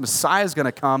line, this Messiah is going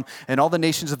to come, and all the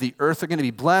nations of the earth are going to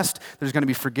be blessed. There's going to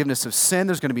be forgiveness of sin.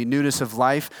 There's going to be newness of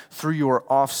life through your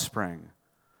offspring.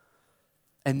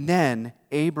 And then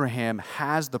Abraham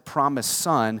has the promised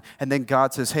son, and then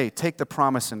God says, hey, take the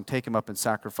promise and take him up and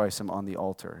sacrifice him on the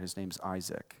altar. His name's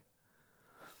Isaac.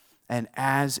 And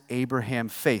as Abraham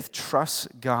faith trusts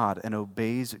God and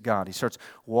obeys God, he starts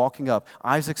walking up.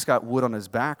 Isaac's got wood on his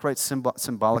back, right?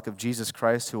 Symbolic of Jesus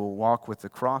Christ, who will walk with the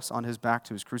cross on his back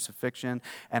to his crucifixion.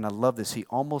 And I love this. He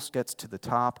almost gets to the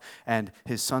top, and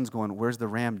his son's going, where's the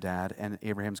ram, Dad? And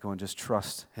Abraham's going, just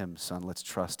trust him, son. Let's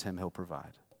trust him. He'll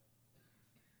provide.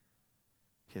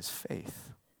 His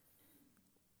faith.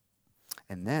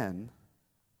 And then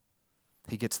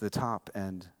he gets to the top,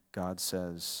 and God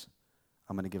says,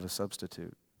 I'm going to give a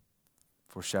substitute,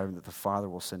 foreshadowing that the Father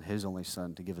will send his only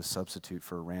Son to give a substitute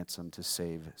for a ransom to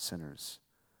save sinners.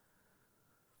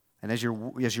 And as you're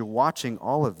watching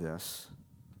all of this,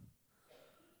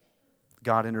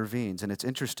 God intervenes. And it's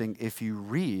interesting, if you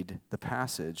read the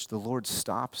passage, the Lord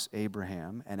stops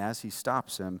Abraham, and as he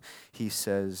stops him, he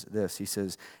says this. He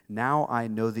says, now I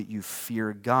know that you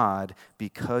fear God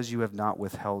because you have not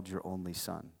withheld your only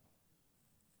son.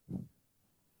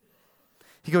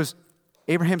 He goes,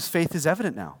 Abraham's faith is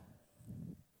evident now.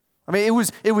 I mean,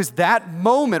 it was that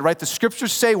moment, right? The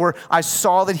scriptures say where I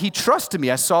saw that he trusted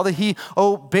me. I saw that he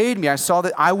obeyed me. I saw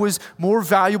that I was more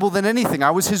valuable than anything.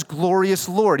 I was his glorious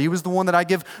Lord. He was the one that I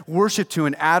give worship to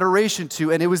and adoration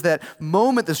to. And it was that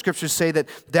moment, the scriptures say, that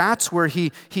that's where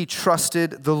he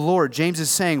trusted the Lord. James is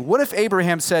saying, what if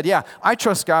Abraham said, yeah, I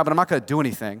trust God, but I'm not going to do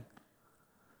anything.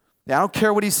 Yeah, I don't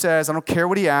care what he says. I don't care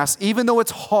what he asks. Even though it's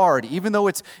hard, even though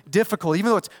it's difficult, even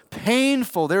though it's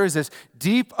painful, there is this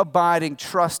deep, abiding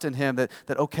trust in him that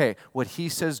okay, what he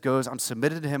says goes. I'm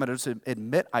submitted to him. I don't just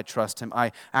admit I trust him.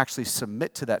 I actually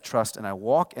submit to that trust, and I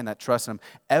walk in that trust, and I'm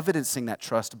evidencing that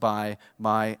trust by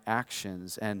my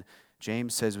actions. And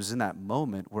James says it was in that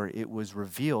moment where it was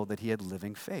revealed that he had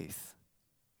living faith.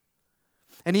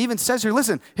 And he even says here,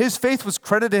 listen, his faith was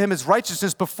credited to him as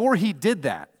righteousness before he did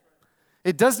that.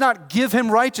 It does not give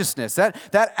him righteousness.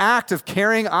 That act of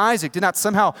carrying Isaac did not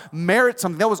somehow merit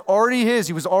something. That was already his.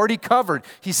 He was already covered.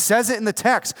 He says it in the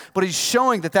text, but he's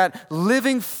showing that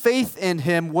living faith in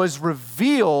him was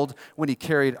revealed when he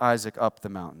carried Isaac up the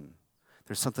mountain.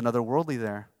 There's something otherworldly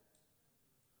there.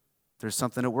 There's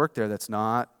something at work there that's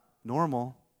not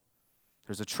normal.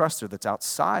 There's a trust there that's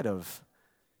outside of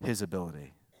his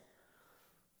ability.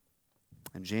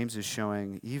 And James is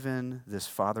showing even this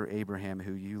Father Abraham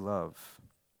who you love,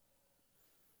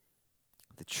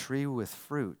 the tree with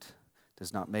fruit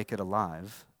does not make it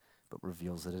alive, but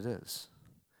reveals that it is.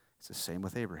 It's the same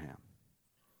with Abraham.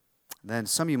 Then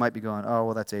some of you might be going, oh,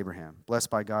 well, that's Abraham. Blessed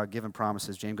by God, given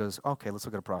promises. James goes, okay, let's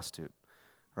look at a prostitute,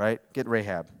 right? Get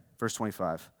Rahab, verse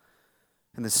 25.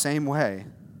 In the same way.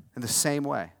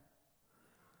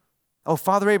 Oh,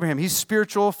 Father Abraham, he's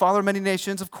spiritual, father of many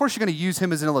nations. Of course you're going to use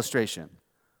him as an illustration.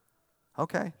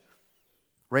 Okay.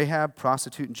 Rahab,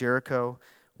 prostitute in Jericho,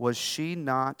 was she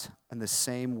not in the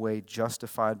same way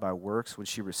justified by works when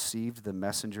she received the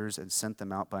messengers and sent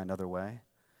them out by another way?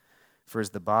 For as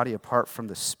the body apart from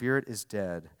the spirit is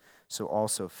dead, so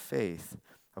also faith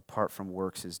apart from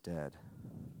works is dead.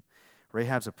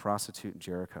 Rahab's a prostitute in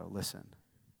Jericho. Listen.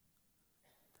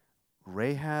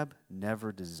 Rahab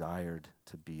never desired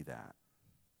to be that.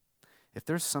 If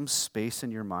there's some space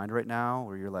in your mind right now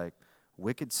where you're like,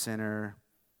 wicked sinner,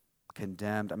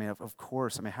 condemned, I mean, of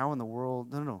course, I mean, how in the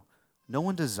world? No. No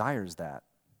one desires that.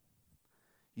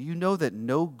 You know that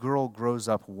no girl grows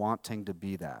up wanting to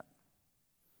be that.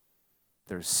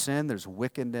 There's sin, there's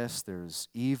wickedness, there's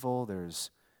evil,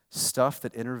 there's stuff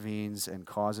that intervenes and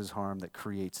causes harm that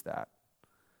creates that.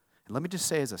 And let me just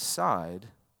say as a side,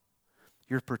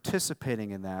 you're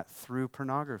participating in that through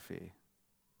pornography.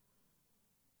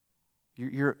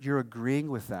 You're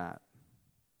agreeing with that.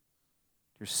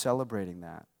 You're celebrating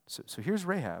that. So here's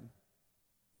Rahab,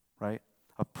 right?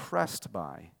 Oppressed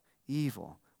by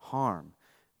evil, harm,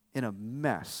 in a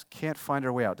mess, can't find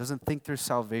her way out, doesn't think there's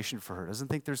salvation for her, doesn't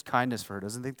think there's kindness for her,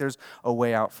 doesn't think there's a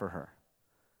way out for her.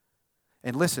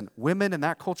 And listen, women in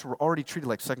that culture were already treated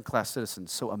like second-class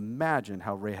citizens, so imagine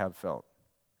how Rahab felt.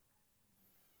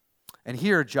 And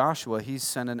here, Joshua, he's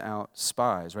sending out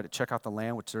spies, right, to check out the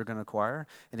land which they're going to acquire.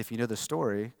 And if you know the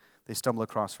story, they stumble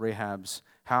across Rahab's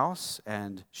house,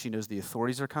 and she knows the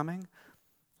authorities are coming,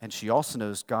 and she also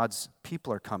knows God's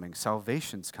people are coming,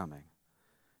 salvation's coming.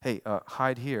 Hey,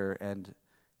 hide here, and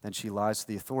then she lies to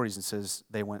the authorities and says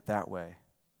they went that way.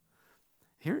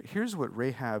 Here's what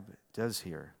Rahab does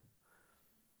here.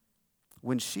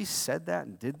 When she said that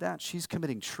and did that, she's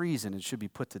committing treason and should be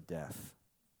put to death.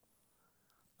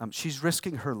 She's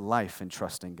risking her life in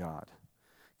trusting God.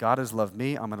 God has loved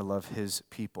me, I'm going to love his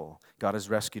people. God has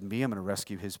rescued me, I'm going to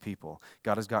rescue his people.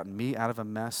 God has gotten me out of a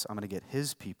mess, I'm going to get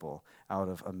his people out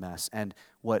of a mess. And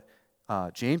what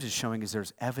James is showing is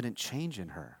there's evident change in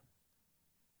her.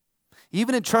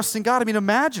 Even in trusting God, I mean,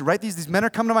 imagine, right? These men are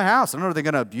coming to my house. I don't know, are they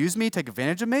going to abuse me, take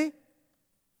advantage of me?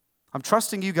 I'm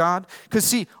trusting you, God. Because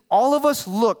see, all of us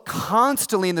look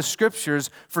constantly in the scriptures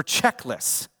for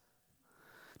checklists.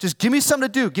 Just give me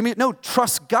something to do. No,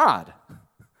 trust God.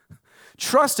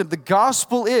 Trust him. The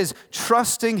gospel is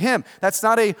trusting him. That's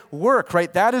not a work,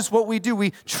 right? That is what we do.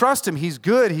 We trust him. He's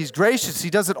good. He's gracious.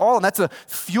 He does it all. And that's a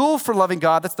fuel for loving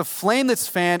God. That's the flame that's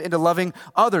fanned into loving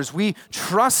others. We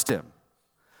trust him.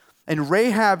 And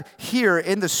Rahab here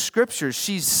in the scriptures,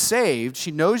 she's saved.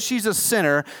 She knows she's a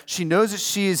sinner. She knows that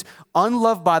she's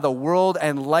unloved by the world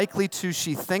and likely to,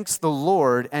 she thanks the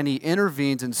Lord, and he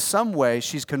intervenes in some way.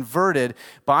 She's converted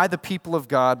by the people of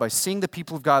God, by seeing the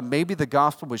people of God. Maybe the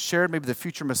gospel was shared. Maybe the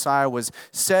future Messiah was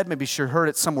said. Maybe she heard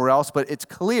it somewhere else. But it's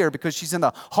clear because she's in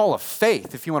the hall of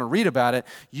faith. If you want to read about it,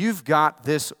 you've got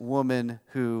this woman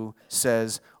who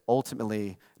says,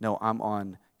 ultimately, no, I'm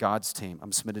on God's team.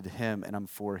 I'm submitted to him, and I'm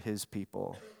for his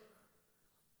people.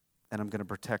 And I'm going to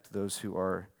protect those who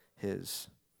are his.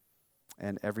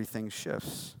 And everything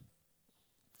shifts.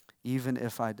 Even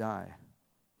if I die,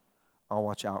 I'll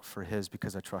watch out for his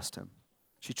because I trust him.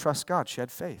 She trusts God. She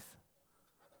had faith.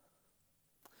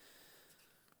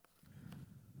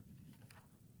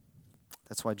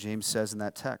 That's why James says in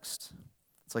that text,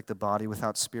 it's like the body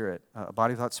without spirit. A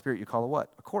body without spirit, you call it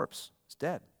what? A corpse. It's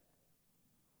dead.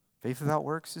 Faith without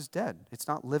works is dead. It's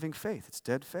not living faith. It's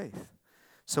dead faith.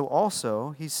 So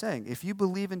also, he's saying, if you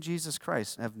believe in Jesus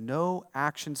Christ and have no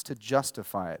actions to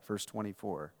justify it, verse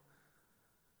 24,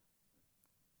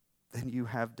 then you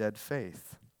have dead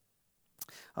faith.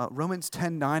 Romans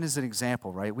 10:9 is an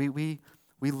example, right? We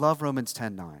love Romans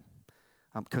 10:9.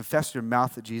 Confess with your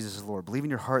mouth that Jesus is Lord. Believe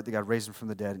in your heart that God raised him from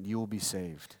the dead and you will be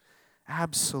saved.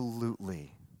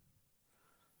 Absolutely.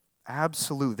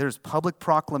 Absolutely. There's public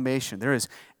proclamation. There is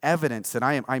evidence that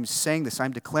I'm saying this,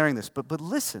 I'm declaring this. But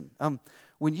listen,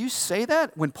 when you say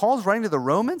that, when Paul's writing to the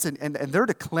Romans and they're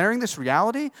declaring this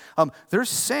reality, they're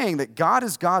saying that God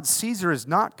is God, Caesar is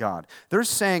not God. They're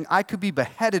saying I could be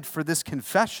beheaded for this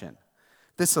confession,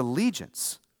 this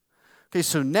allegiance. Okay,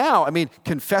 so now,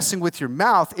 confessing with your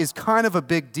mouth is kind of a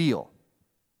big deal.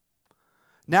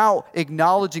 Now,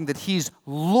 acknowledging that he's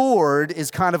Lord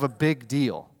is kind of a big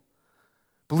deal.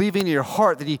 Believing in your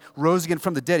heart that he rose again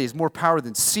from the dead. He has more power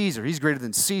than Caesar. He's greater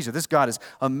than Caesar. This God is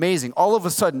amazing. All of a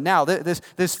sudden now,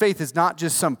 this faith is not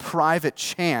just some private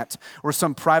chant or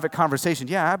some private conversation.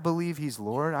 Yeah, I believe he's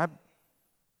Lord.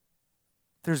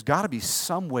 There's got to be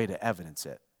some way to evidence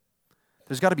it.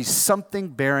 There's got to be something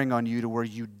bearing on you to where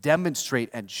you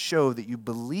demonstrate and show that you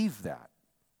believe that.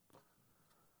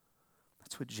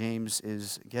 That's what James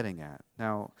is getting at.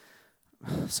 Now,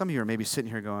 some of you are maybe sitting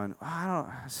here going,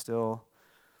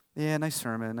 yeah, nice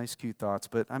sermon, nice cute thoughts,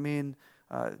 but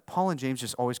Paul and James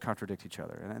just always contradict each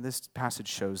other, and this passage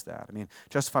shows that.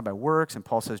 Justified by works, and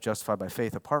Paul says justified by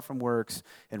faith apart from works.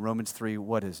 In Romans 3,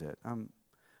 what is it?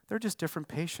 They're just different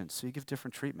patients, so you give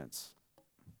different treatments.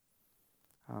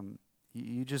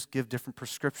 You just give different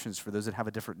prescriptions for those that have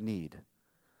a different need.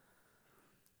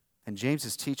 And James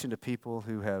is teaching to people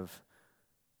who have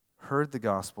heard the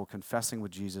gospel, confessing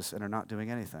with Jesus, and are not doing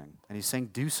anything. And he's saying,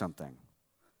 do something.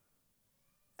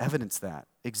 Evidence that.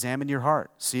 Examine your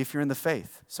heart. See if you're in the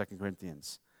faith, 2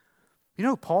 Corinthians. You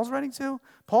know who Paul's writing to?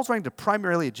 Paul's writing to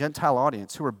primarily a Gentile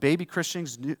audience who are baby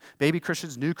Christians, new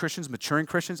Christians, maturing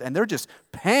Christians, and they're just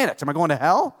panicked. Am I going to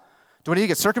hell? Do I need to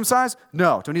get circumcised?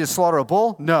 No. Do I need to slaughter a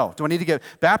bull? No. Do I need to get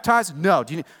baptized? No.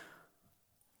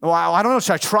 Well, I don't know.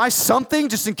 Should I try something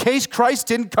just in case Christ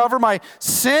didn't cover my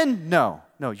sin? No.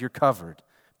 No, you're covered.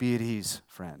 Be at ease,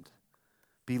 friend.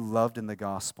 Be loved in the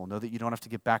gospel. Know that you don't have to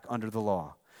get back under the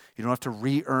law. You don't have to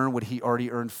re-earn what he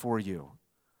already earned for you.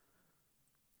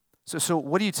 So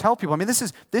what do you tell people? I mean, this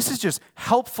is just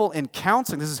helpful in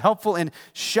counseling. This is helpful in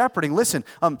shepherding. Listen,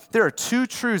 there are two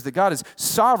truths that God is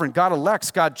sovereign, God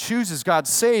elects, God chooses, God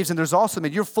saves, and there's also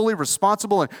that you're fully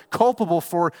responsible and culpable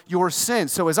for your sin.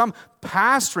 So as I'm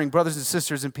pastoring brothers and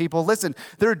sisters and people, listen,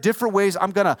 there are different ways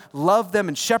I'm going to love them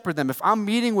and shepherd them. If I'm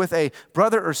meeting with a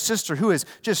brother or sister who is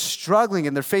just struggling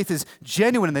and their faith is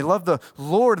genuine and they love the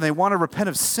Lord and they want to repent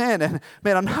of sin, and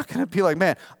man, I'm not going to be like,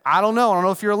 man, I don't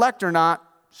know if you're elect or not.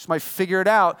 Just might figure it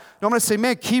out. No, I'm going to say,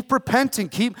 man, keep repenting,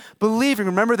 keep believing.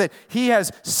 Remember that he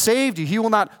has saved you. He will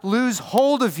not lose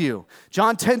hold of you.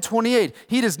 John 10:28,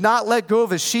 he does not let go of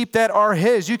the sheep that are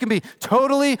his. You can be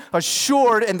totally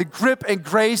assured in the grip and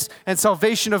grace and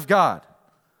salvation of God.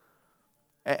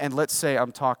 And let's say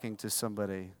I'm talking to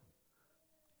somebody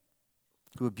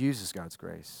who abuses God's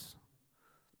grace.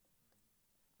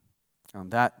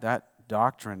 That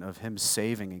doctrine of him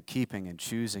saving and keeping and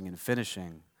choosing and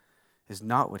finishing is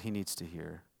not what he needs to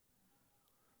hear.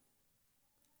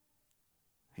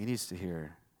 He needs to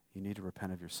hear, you need to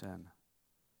repent of your sin.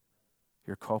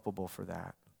 You're culpable for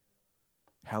that.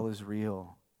 Hell is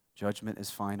real. Judgment is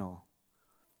final.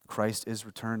 Christ is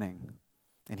returning.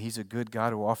 And he's a good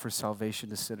God who offers salvation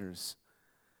to sinners.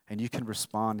 And you can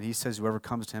respond. And he says whoever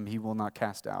comes to him, he will not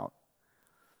cast out.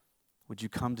 Would you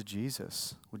come to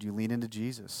Jesus? Would you lean into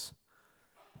Jesus?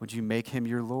 Would you make him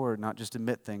your Lord, not just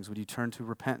admit things? Would you turn to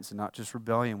repentance and not just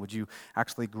rebellion? Would you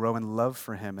actually grow in love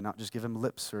for him and not just give him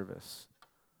lip service?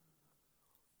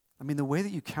 I mean, the way that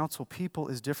you counsel people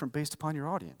is different based upon your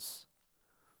audience.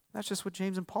 That's just what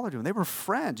James and Paul are doing. They were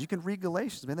friends. You can read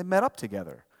Galatians. Man, they met up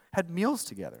together, had meals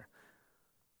together.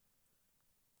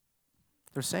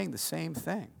 They're saying the same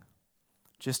thing,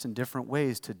 just in different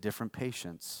ways to different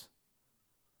patients,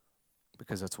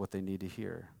 because that's what they need to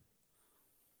hear.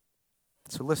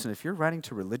 So listen, if you're writing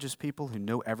to religious people who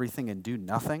know everything and do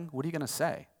nothing, what are you going to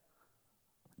say?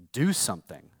 Do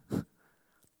something.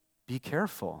 Be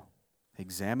careful.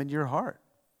 Examine your heart.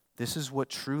 This is what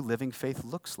true living faith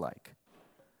looks like.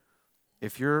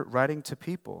 If you're writing to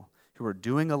people who are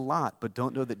doing a lot but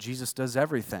don't know that Jesus does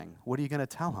everything, what are you going to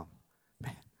tell them?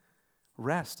 Man,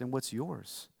 rest in what's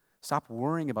yours. Stop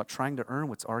worrying about trying to earn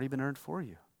what's already been earned for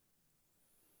you.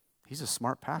 He's a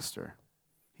smart pastor.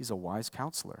 He's a wise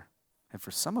counselor. And for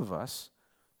some of us,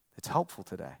 it's helpful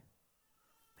today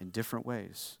in different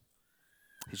ways.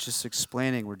 He's just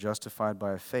explaining we're justified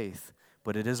by a faith,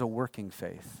 but it is a working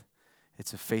faith.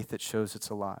 It's a faith that shows it's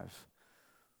alive.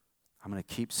 I'm going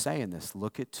to keep saying this.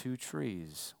 Look at two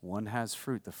trees. One has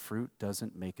fruit. The fruit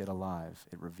doesn't make it alive.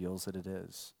 It reveals that it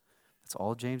is. That's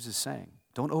all James is saying.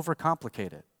 Don't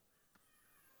overcomplicate it.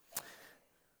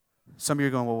 Some of you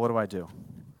are going, well, what do I do?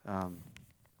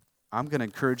 I'm going to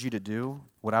encourage you to do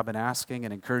what I've been asking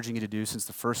and encouraging you to do since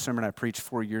the first sermon I preached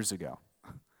 4 years ago,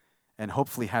 and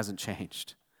hopefully hasn't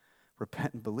changed.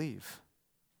 Repent and believe.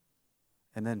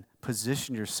 And then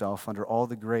position yourself under all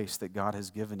the grace that God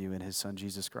has given you in his Son,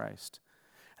 Jesus Christ.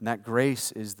 And that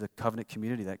grace is the covenant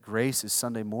community. That grace is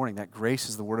Sunday morning. That grace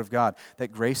is the Word of God.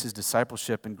 That grace is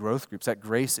discipleship and growth groups. That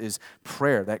grace is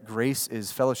prayer. That grace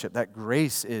is fellowship. That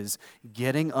grace is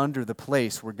getting under the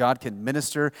place where God can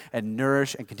minister and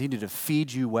nourish and continue to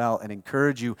feed you well and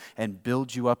encourage you and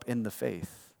build you up in the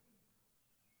faith.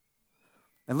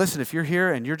 And listen, if you're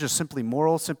here and you're just simply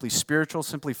moral, simply spiritual,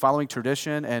 simply following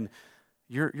tradition, and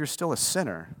you're still a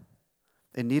sinner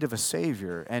in need of a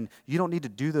Savior, and you don't need to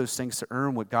do those things to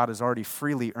earn what God has already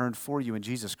freely earned for you in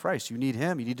Jesus Christ. You need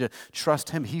him. You need to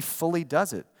trust him. He fully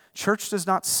does it. Church does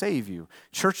not save you.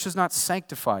 Church does not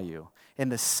sanctify you in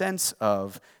the sense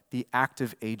of the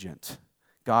active agent.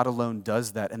 God alone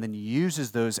does that and then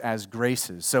uses those as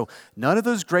graces. So none of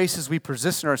those graces we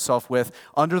position ourselves with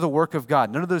under the work of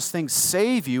God, none of those things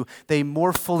save you. They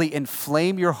more fully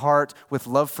inflame your heart with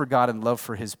love for God and love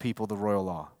for his people, the royal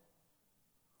law.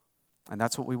 And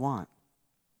that's what we want.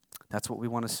 That's what we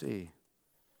want to see.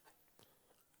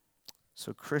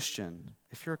 So Christian,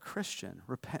 if you're a Christian,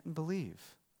 repent and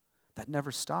believe. That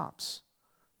never stops.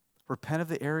 Repent of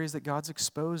the areas that God's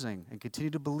exposing and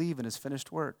continue to believe in his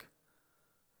finished work.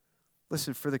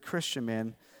 Listen, for the Christian,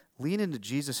 man, lean into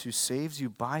Jesus who saves you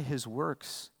by his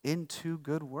works into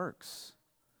good works.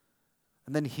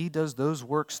 And then he does those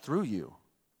works through you.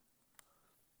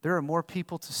 There are more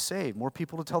people to save, more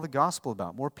people to tell the gospel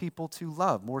about, more people to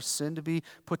love, more sin to be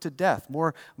put to death,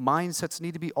 more mindsets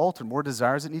need to be altered, more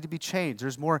desires that need to be changed.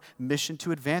 There's more mission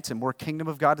to advance in, more kingdom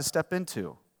of God to step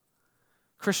into.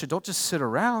 Christian, don't just sit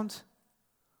around.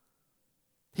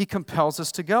 He compels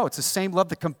us to go. It's the same love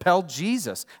that compelled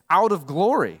Jesus out of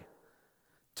glory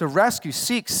to rescue,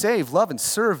 seek, save, love, and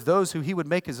serve those who he would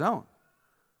make his own.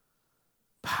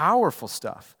 Powerful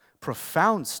stuff,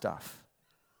 profound stuff.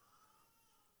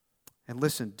 And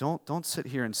listen, don't sit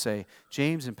here and say,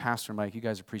 James and Pastor Mike, you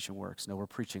guys are preaching works. No, we're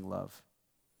preaching love.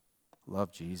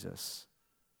 Love Jesus.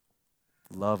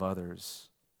 Love others.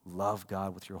 Love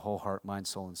God with your whole heart, mind,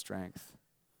 soul, and strength.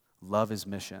 Love his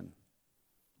mission.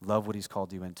 Love what he's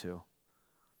called you into.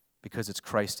 Because it's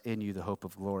Christ in you, the hope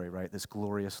of glory, right? This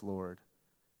glorious Lord.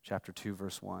 Chapter 2,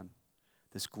 verse 1.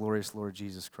 This glorious Lord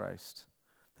Jesus Christ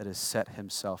that has set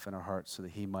himself in our hearts so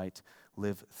that he might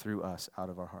live through us out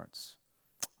of our hearts.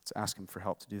 Let's ask him for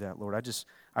help to do that. Lord,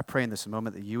 I pray in this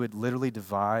moment that you would literally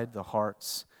divide the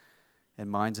hearts and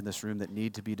minds in this room that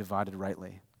need to be divided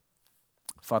rightly.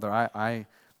 Father, I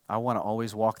want to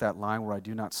always walk that line where I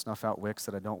do not snuff out wicks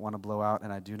that I don't want to blow out,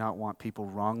 and I do not want people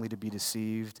wrongly to be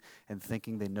deceived and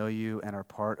thinking they know you and are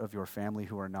part of your family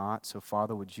who are not. So,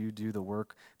 Father, would you do the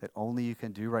work that only you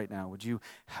can do right now? Would you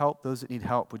help those that need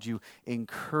help? Would you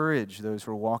encourage those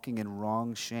who are walking in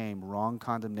wrong shame, wrong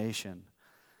condemnation?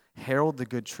 Herald the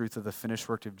good truth of the finished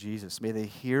work of Jesus. May they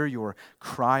hear your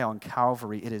cry on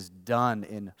Calvary, it is done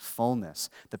in fullness.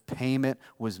 The payment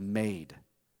was made.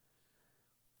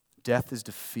 Death is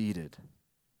defeated.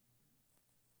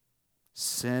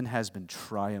 Sin has been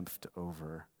triumphed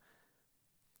over.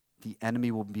 The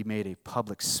enemy will be made a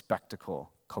public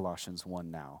spectacle, Colossians 1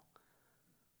 now.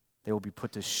 They will be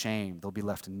put to shame. They'll be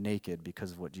left naked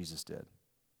because of what Jesus did.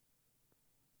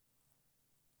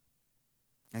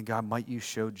 And God, might you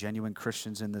show genuine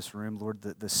Christians in this room, Lord,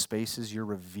 the spaces you're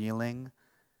revealing,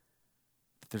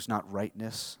 that there's not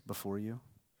rightness before you.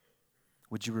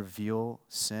 Would you reveal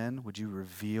sin? Would you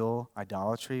reveal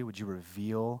idolatry? Would you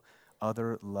reveal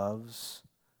other loves?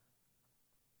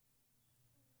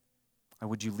 And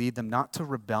would you lead them not to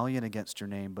rebellion against your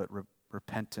name, but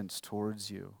repentance towards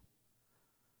you?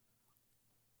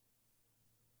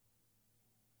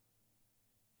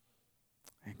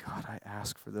 And God, I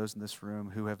ask for those in this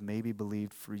room who have maybe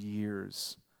believed for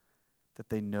years that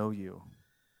they know you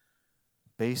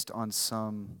based on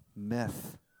some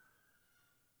myth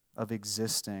of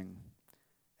existing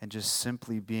and just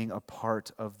simply being a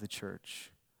part of the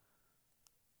church.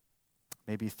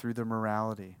 Maybe through their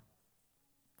morality,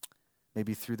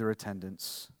 maybe through their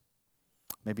attendance,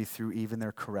 maybe through even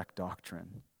their correct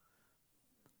doctrine.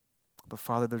 But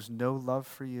Father, there's no love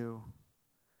for you.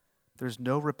 There's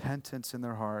no repentance in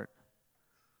their heart.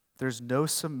 There's no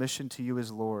submission to you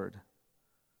as Lord.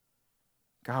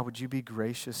 God, would you be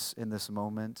gracious in this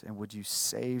moment, and would you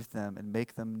save them and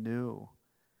make them new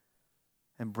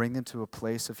and bring them to a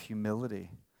place of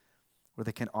humility where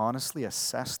they can honestly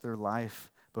assess their life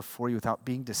before you without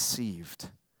being deceived.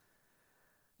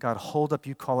 God, hold up,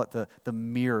 you call it the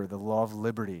mirror, the law of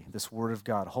liberty, this word of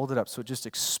God. Hold it up so it just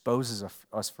exposes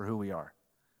us for who we are.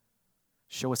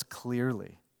 Show us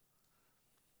clearly.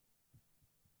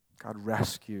 God,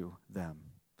 rescue them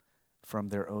from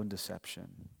their own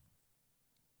deception.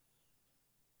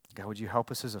 God, would you help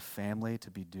us as a family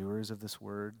to be doers of this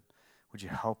word? Would you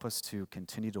help us to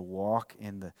continue to walk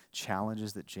in the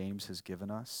challenges that James has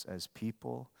given us as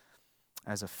people,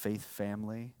 as a faith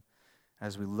family,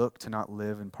 as we look to not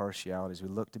live in partiality, as we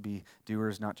look to be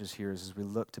doers, not just hearers, as we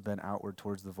look to bend outward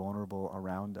towards the vulnerable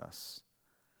around us.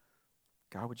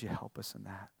 God, would you help us in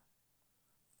that?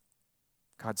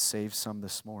 God, save some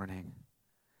this morning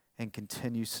and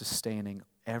continue sustaining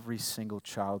every single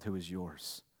child who is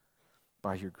yours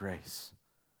by your grace.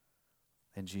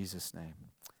 In Jesus' name,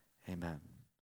 amen.